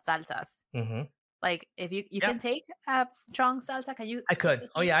talk about salsas. hmm Like if you Yeah, can take a strong salsa, can you I take could. the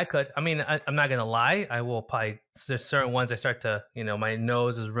Oh heat? yeah, I could. I mean, I'm not gonna lie. I will probably. There's certain ones I start to, my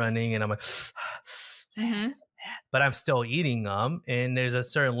nose is running, and I'm like, Mm-hmm. but I'm still eating them. And there's a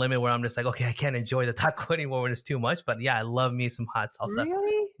certain limit where I'm just like, okay, I can't enjoy the taco anymore when it's too much. But yeah, I love me some hot salsa.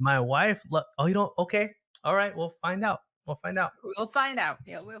 Really? My wife, oh, you don't? Okay, all right, we'll find out. We'll find out. We'll find out.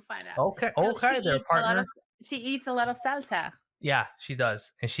 Yeah, we'll find out. Okay, So okay, there, partner. she eats a lot of salsa. Yeah, she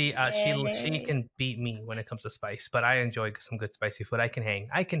does, and she Yay. can beat me when it comes to spice. But I enjoy some good spicy food. I can hang.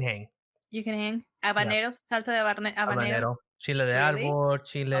 I can hang. You can hang Yeah, habaneros, salsa de habanero. habanero, chile de Really? árbol,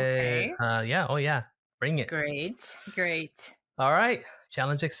 chile. Okay. Yeah. Oh yeah. Bring it. Great. All right.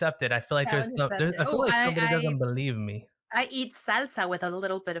 Challenge accepted. I feel like Challenge accepted. I feel Oh, like somebody doesn't believe me. I eat salsa with a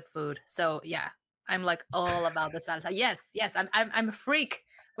little bit of food. So yeah, I'm like all about the salsa. Yes. I'm a freak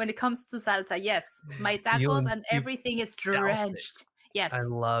when it comes to salsa. Yes, my tacos and You everything is doused it. drenched. Yes, I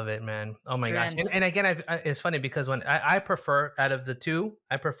love it, man. Oh my gosh. drenched. And again, it's funny because when I prefer out of the two,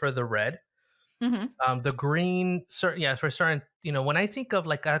 I prefer the red. Mm-hmm. The green, for certain, when I think of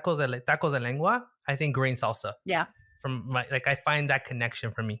like tacos de lengua, I think green salsa. Yeah. From I find that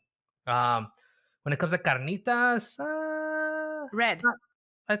connection for me. When it comes to carnitas, Red.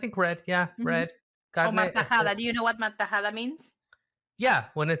 I think red. Yeah, Mhm. red. Oh, Carne, martajada. Do you know what martajada means? yeah,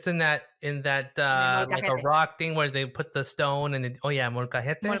 when it's in that like a molcajete. rock thing where they put the stone and oh yeah,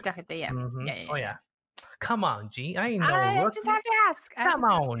 molcajete. Molcajete, yeah. Mhm. Yeah. Oh yeah. Come on, G. I ain't no I rookie. just have to ask. Come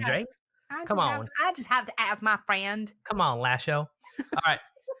on, Drake. Come on. I just have to ask my friend. Come on, Lasho. All right.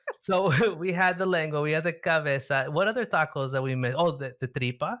 So we had the lengua, we had the cabeza. What other tacos that we missed? Oh, the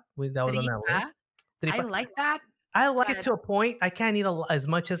tripa. That was on that Tripa. list. I Tripa. like that. I like it but- to a point. I can't eat as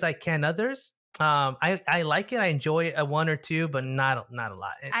much as I can others. I like it. I enjoy a one or two, but not a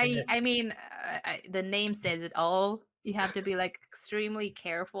lot. I mean, the name says it all. You have to be like extremely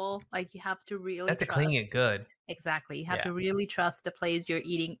careful. Like you have to really have to clean it good. Exactly. You have Yeah. to really trust the place you're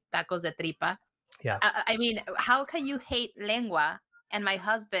eating tacos de tripa. Yeah. I mean, how can you hate lengua? And my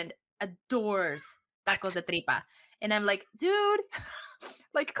husband adores tacos de tripa. And I'm like, dude,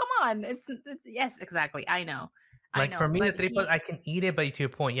 like, come on. It's yes, exactly. I know. Like for me, the but tripa, I can eat it, but to your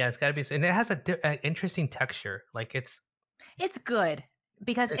point, yeah, it's got to be. And it has an interesting texture. Like it's good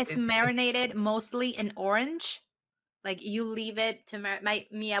because It- it's it- it- marinated mostly in orange. Like you leave it to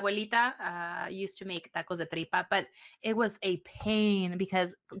mi abuelita used to make tacos de tripa, but it was a pain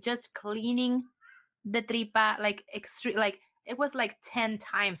because just cleaning the tripa like extreme, like it was like 10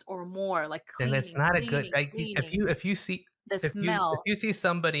 times or more. Like cleaning, and it's not a good. cleaning, If you see the if smell. you see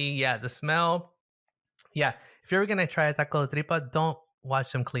somebody, yeah, the smell, yeah. If you're gonna try a taco de tripa, don't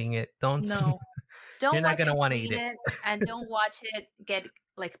watch them clean it. Don't. No, don't. You're not watch gonna it want to clean eat it. and don't watch it get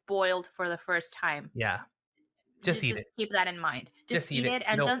like boiled for the first time. Yeah. Just eat it. Just keep that in mind. Just eat eat it,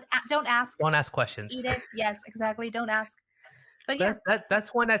 and don't ask. Don't ask questions. Eat it. Yes, exactly. Don't ask. But yeah,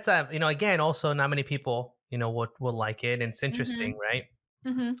 that's one that's again, also not many people will like it, and it's interesting, right?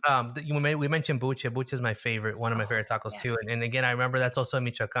 We mentioned buche. Buche is my favorite, one of my favorite tacos too. And again, I remember that's also in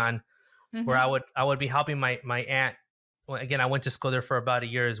Michoacan, where I would be helping my aunt. Well, again, I went to school there for about a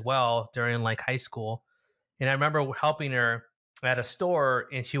year as well during like high school, and I remember helping her at a store,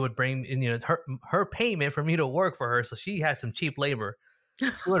 and she would bring her payment for me to work for her, so she had some cheap labor.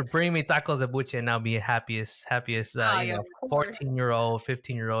 She would bring me tacos de buche, and I'll be happiest 14-year-old,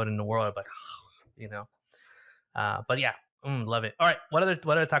 15-year-old in the world. Like, but yeah, love it. All right, what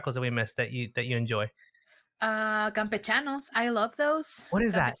other tacos that we missed that you enjoy? Campechanos, I love those. What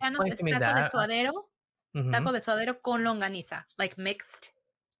is that? Campechanos is taco de suadero. Taco de suadero con longaniza, like mixed.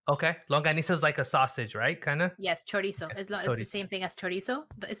 Okay, longaniza is like a sausage, right? Kind of. Yes, chorizo. It's the same thing as chorizo.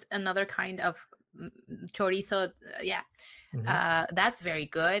 It's another kind of chorizo. Yeah, that's very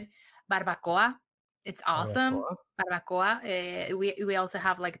good. Barbacoa, it's awesome. Barbacoa. We also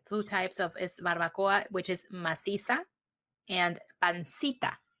have like two types of barbacoa, which is maciza and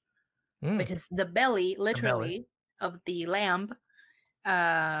pancita, which is the belly, literally, of the lamb,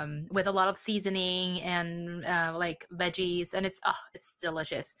 with a lot of seasoning and like veggies, and it's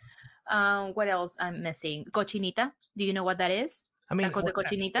delicious. What else I'm missing? Cochinita. Do you know what that is? I mean, tacos de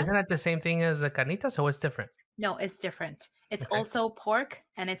cochinita. Isn't that the same thing as the carnitas, or it's different? No, it's different. It's also pork,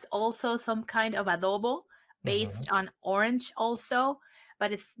 and it's also some kind of adobo based on orange also.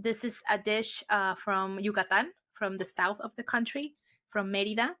 But this is a dish from Yucatan, from the south of the country, from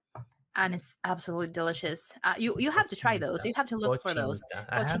Mérida, and it's absolutely delicious. You have to try those. You have to look for those.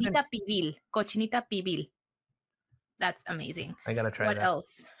 Cochinita pibil. Cochinita pibil. That's amazing. I gotta try that. What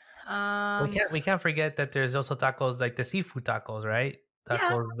else? We can't forget that there's also tacos, like the seafood tacos, right?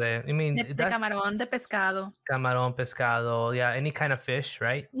 Tacos de camarón, de pescado. Camarón, pescado, yeah, any kind of fish,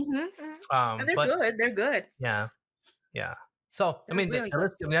 right? They're good. They're good. Yeah. So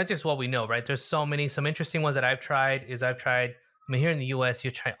that's just what we know, right? There's some interesting ones that I've tried. Here in the U.S.,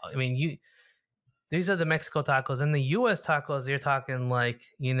 these are the Mexico tacos. In the U.S. tacos, you're talking like,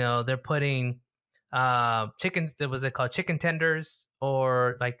 they're putting chicken, was it called chicken tenders,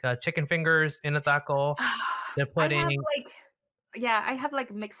 or like chicken fingers in a taco. They're putting I have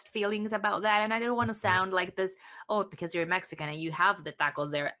like mixed feelings about that, and I don't want to sound like this, because you're Mexican and you have the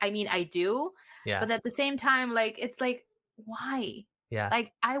tacos there. I mean, I do, but at the same time, like, it's like, why? Yeah.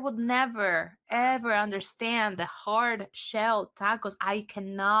 Like, I would never, ever understand the hard shell tacos. I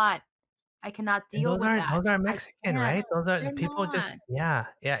cannot deal with that. Those are Mexican, right? Those are people not. Just, yeah.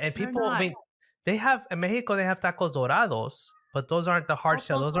 And people, I mean, they have, in Mexico, they have tacos dorados, but those aren't the hard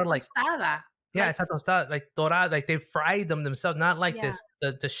shell. Those are like, it's a tostada, like dorada, like they fried them themselves, not like this,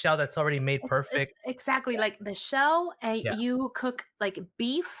 the shell that's already made perfect. It's exactly like the shell, and you cook like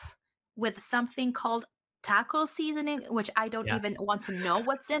beef with something called taco seasoning, which I don't even want to know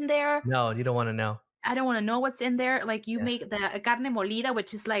what's in there. No, you don't want to know. I don't want to know what's in there. Like, you make the carne molida,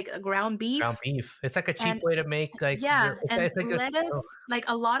 which is like a ground beef. It's like a cheap way to make like it's like lettuce, like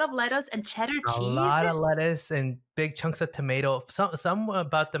a lot of lettuce and cheddar cheese. A lot of lettuce and big chunks of tomato. Some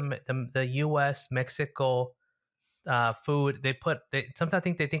about the U.S. Mexico food. Sometimes I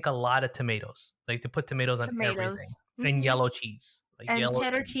think they think a lot of tomatoes. Like, they put tomatoes on everything, and yellow cheese, like and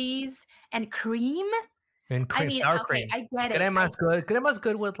cheddar cheese and cream. And cream, sour cream. I get it. Crema's good. Crema's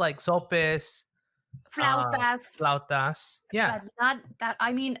good with like sopes. Flautas. Yeah. But not that.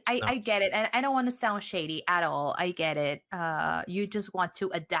 I mean, I get it. And I don't want to sound shady at all. I get it. You just want to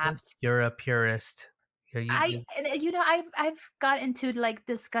adapt. You're a purist. I've got into like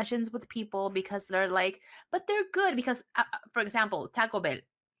discussions with people because they're like, but they're good because, for example, Taco Bell.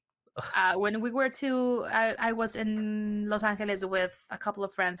 When we were I was in Los Angeles with a couple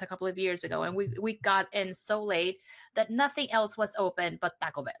of friends a couple of years ago, and we got in so late that nothing else was open but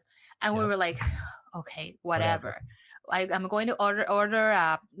Taco Bell, and we were like, okay, whatever. I'm going to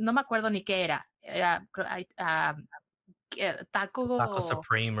order. No me acuerdo ni qué era. Taco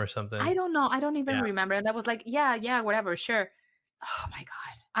Supreme or something. I don't know. I don't even remember. And I was like, yeah, whatever, sure. Oh my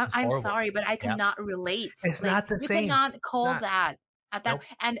god, I'm sorry, but I cannot relate. It's like, not the same. You cannot call that. At that,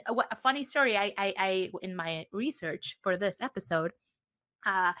 and a funny story, I in my research for this episode,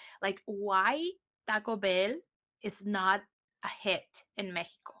 like, why Taco Bell is not a hit in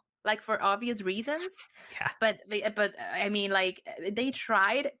Mexico, like, for obvious reasons. But I mean, like, they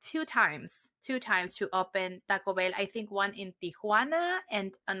tried two times to open Taco Bell. I think one in Tijuana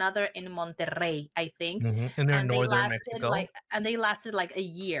and another in Monterrey, I think. And they lasted Mexico. Like a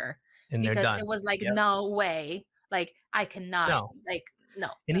year, and because it was like, no way. Like, I cannot, like, no.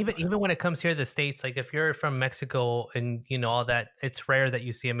 And no, even when it comes here to the States, like if you're from Mexico and all that, it's rare that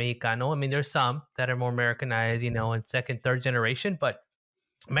you see a Mexicano. I mean, there's some that are more Americanized, in second, third generation, but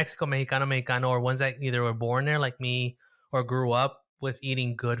Mexico, Mexicano, or ones that either were born there like me or grew up with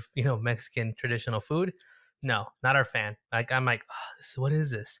eating good, Mexican traditional food. No, not our fan. Like I'm like, what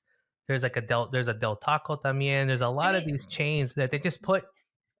is this? There's like there's a Del Taco también. There's a lot of these chains that they just put,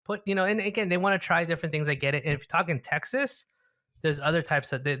 and again, they want to try different things. I get it. And if you're talking Texas, there's other types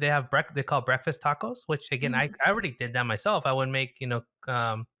that they have they call breakfast tacos, which again, I already did that myself. I would make,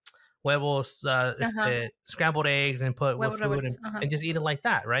 huevos, scrambled eggs and put with food and just eat it like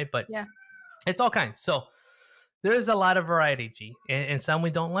that. Right. But it's all kinds. So there's a lot of variety, G, and some we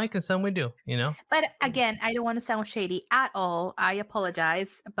don't like and some we do, But again, I don't want to sound shady at all. I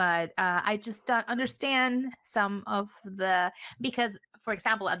apologize, but I just don't understand some of because, for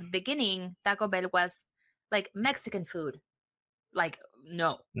example, at the beginning, Taco Bell was like Mexican food. Like,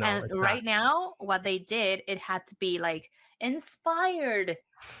 no. And right now, what they did, it had to be like inspired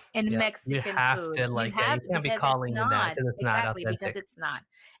in Mexican you have food. To, like, you can't be calling it that because it's not authentic. Because it's not.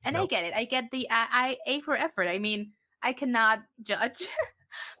 And I get it. I get the I A for effort. I mean, I cannot judge.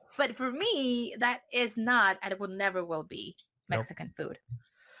 But for me, that is not, and it will never will be Mexican food.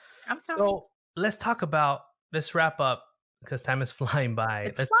 I'm sorry. So let's wrap up because time is flying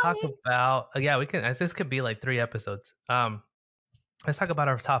by. Talk about, we can, this could be like 3 episodes. Let's talk about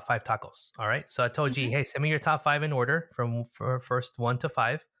our top 5 tacos. All right. So I told you, hey, send me your top 5 in order from first 1 to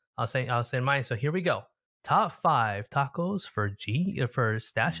 5. I'll say mine. So here we go. Top 5 tacos for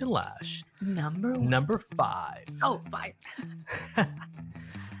Stash and Lash. Number 5. Oh, 5.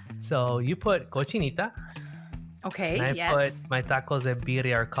 So you put cochinita. Okay. And I put my tacos de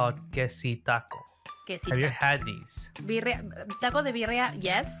birria are called quesi taco. Have you had these? Taco de birria,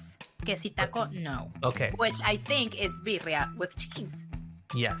 yes. Quesi taco, no. Okay. Which I think is birria with cheese.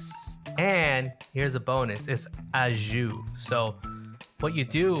 Yes. And here's a bonus. It's au jus. So what you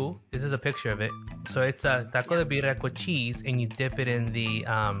do, this is a picture of it. So it's a taco de birria with cheese, and you dip it in the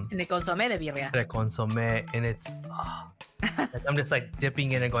consommé de birria. The consommé, and it's like I'm just like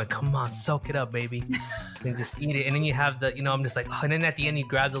dipping in and going, come on, soak it up, baby, and just eat it. And then you have the, I'm just like, and then at the end you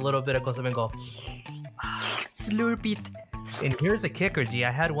grab the little bit of consommé and go, slurp it. And here's the kicker, G.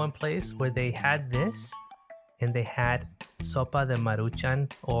 I had one place where they had this, and they had sopa de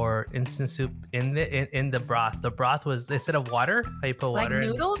maruchan or instant soup in the broth. The broth was, instead of water, how you put water like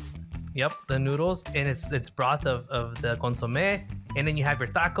noodles? Yep, the noodles, and it's broth of the consommé, and then you have your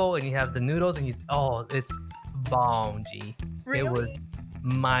taco, and you have the noodles, and it's bomb, G. Really? It was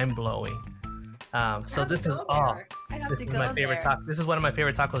mind blowing. So this is my favorite taco. This is one of my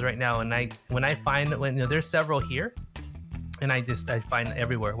favorite tacos right now, and when I find there's several here. And I find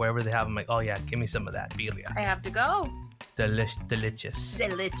everywhere, wherever they have them, like, oh yeah, give me some of that birria. I have to go. Delicious.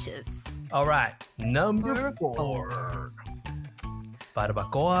 All right, number 4.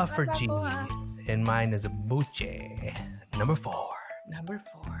 Barbacoa for G. And mine is a buche. Number 4.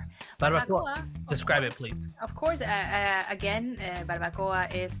 Barbacoa. Describe it, please. Of course, again,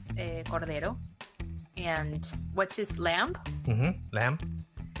 barbacoa is cordero. And which is lamb. Lamb.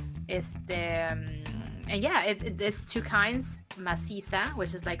 Is the... and yeah, it's 2 kinds. Maciza,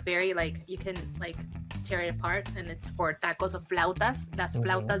 which is like very like you can like tear it apart, and it's for tacos of flautas. Las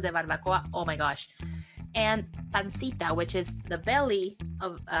flautas de barbacoa. Oh my gosh. And pancita, which is the belly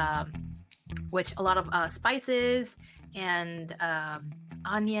of which a lot of spices and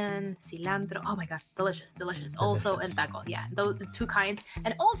onion, cilantro. Oh my god, delicious. Also in taco, those 2 kinds.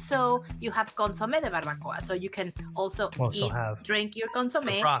 And also you have consomé de barbacoa, so you can also drink your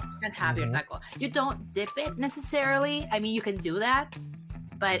consomé and have your taco. You don't dip it necessarily. I mean, you can do that,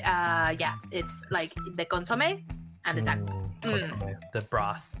 but it's like the consomé and the taco. The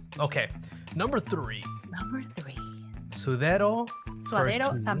broth. Okay, number 3. Suadero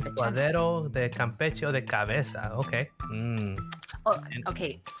campechano. Suadero de Campeche o de cabeza. Okay. Oh,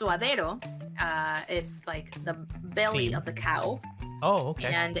 okay. Suadero is like the belly of the cow. Oh,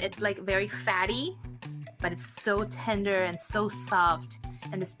 okay. And it's like very fatty, but it's so tender and so soft,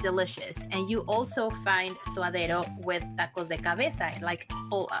 and it's delicious. And you also find suadero with tacos de cabeza, like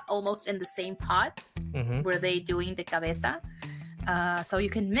almost in the same pot where they doing the cabeza. So you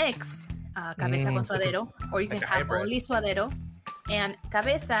can mix cabeza con suadero, or you can have only suadero. And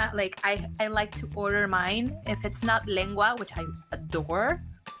cabeza, like I like to order mine. If it's not lengua, which I adore,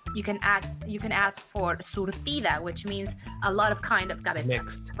 you can ask for surtida, which means a lot of kind of cabeza.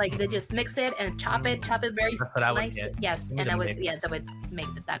 Mixed. Like they just mix it and chop it very nice. Yes, and that would make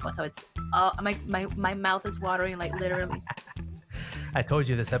the taco. So it's my mouth is watering, like literally. I told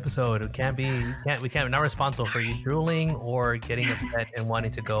you this episode we're not responsible for you drooling or getting upset and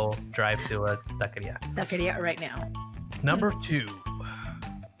wanting to go drive to a taqueria. Taqueria right now. Number 2.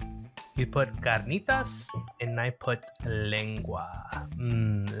 You put carnitas and I put lengua.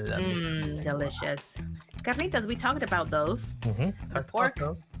 Delicious. Carnitas, we talked about those. The pork.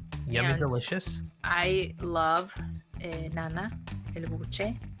 Yummy, And delicious. I love nana, el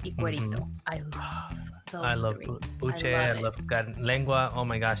buche, y cuerito. I love those I love three. buche. I I love love lengua. Oh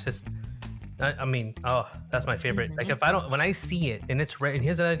my gosh, that's my favorite. Like when I see it and it's right. And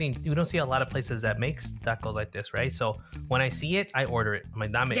here's another thing: you don't see a lot of places that makes tacos like this, right? So when I see it, I order it. I'm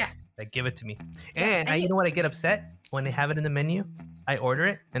like, dame. Yeah. Like, give it to me. Yeah, And you know what? I get upset when they have it in the menu. I order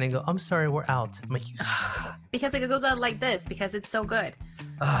it and they go, "I'm sorry, we're out." I'm like, "You." Because it goes out like this because it's so good.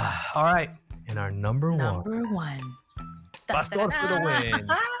 All right, and our number one. Pastor for the win.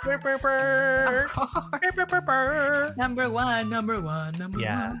 Of course. Number one.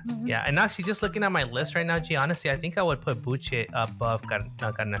 Yeah. And actually, just looking at my list right now, G, honestly, I think I would put buche above carne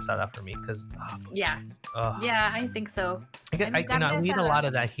asada for me because. Yeah, I think so. We eat a lot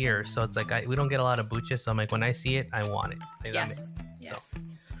of that here, so it's like we don't get a lot of buche. So I'm like, when I see it, I want it. Like, yes. So.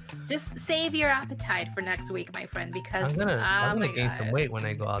 Just save your appetite for next week, my friend, because I'm gonna gain some weight when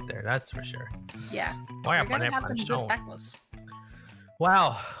I go out there. That's for sure. Yeah, we're gonna have some good tacos.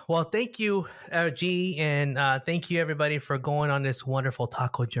 Wow. Well, thank you, G, and thank you everybody for going on this wonderful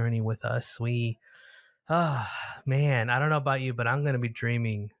taco journey with us. Man, I don't know about you, but I'm gonna be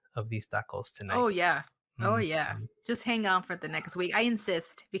dreaming of these tacos tonight. Oh yeah. Oh yeah. Just hang on for the next week. I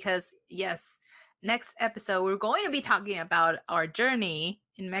insist because yes, next episode we're going to be talking about our journey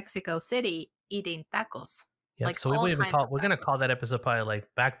in Mexico City eating tacos. Yeah, like so we're gonna call that episode probably like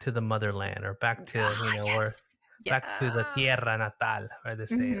Back to the Motherland or Back to or back to the tierra natal, or they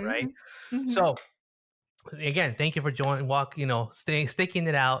say it, right? So again, thank you for sticking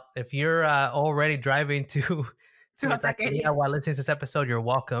it out. If you're already driving to taqueria while listening to this episode, you're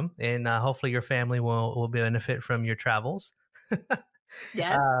welcome, and hopefully your family will benefit from your travels.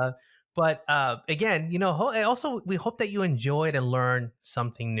 Yes. But again, we hope that you enjoyed and learned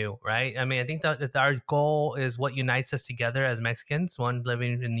something new, right? I mean, I think that our goal is what unites us together as Mexicans, one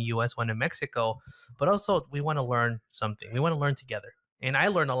living in the U.S., one in Mexico, but also we want to learn something. We want to learn together. And I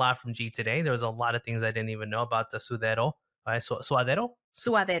learned a lot from G today. There was a lot of things I didn't even know about the sudero, right? Suadero?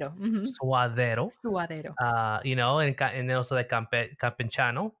 Suadero. Suadero. Suadero. And then also the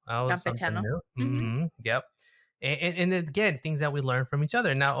campechano. Campechano. Yep. And again, things that we learn from each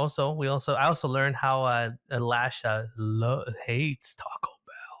other. Now, I also learned how Lasha hates Taco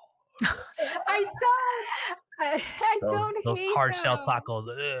Bell. I don't those hate hard them. shell tacos.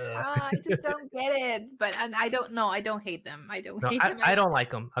 I just don't get it. But I don't know. I don't hate them. I don't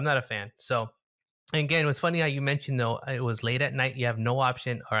like them. I'm not a fan. So again, it's funny how you mentioned though it was late at night. You have no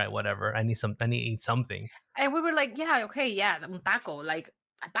option. All right, whatever. I need to eat something. And we were like, un taco, like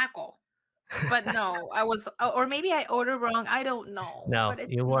a taco. But no, I was, or maybe I ordered wrong. I don't know. No,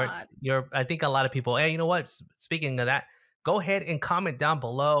 you weren't. I think a lot of people. Hey, you know what? Speaking of that, go ahead and comment down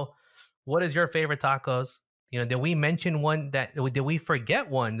below. What is your favorite tacos? Did we mention one did we forget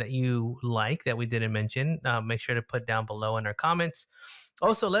one that you like that we didn't mention? Make sure to put down below in our comments.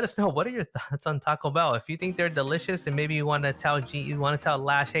 Also, let us know what are your thoughts on Taco Bell. If you think they're delicious and maybe you want to tell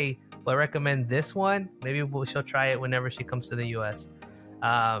Lash, hey, I recommend this one. Maybe she'll try it whenever she comes to the US.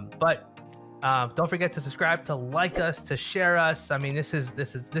 But don't forget to subscribe, to like us, to share us. I mean, this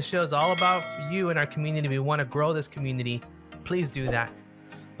show is all about you and our community. We want to grow this community. Please do that.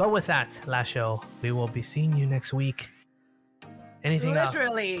 But with that, Lasho, we will be seeing you next week. Anything else?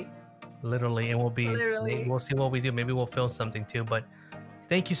 Literally, and we'll see what we do. Maybe we'll film something too. But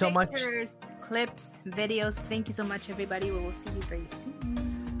thank you so much. Pictures, clips, videos. Thank you so much, everybody. We will see you very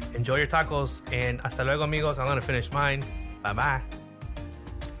soon. Enjoy your tacos, and hasta luego, amigos. I'm gonna finish mine. Bye bye.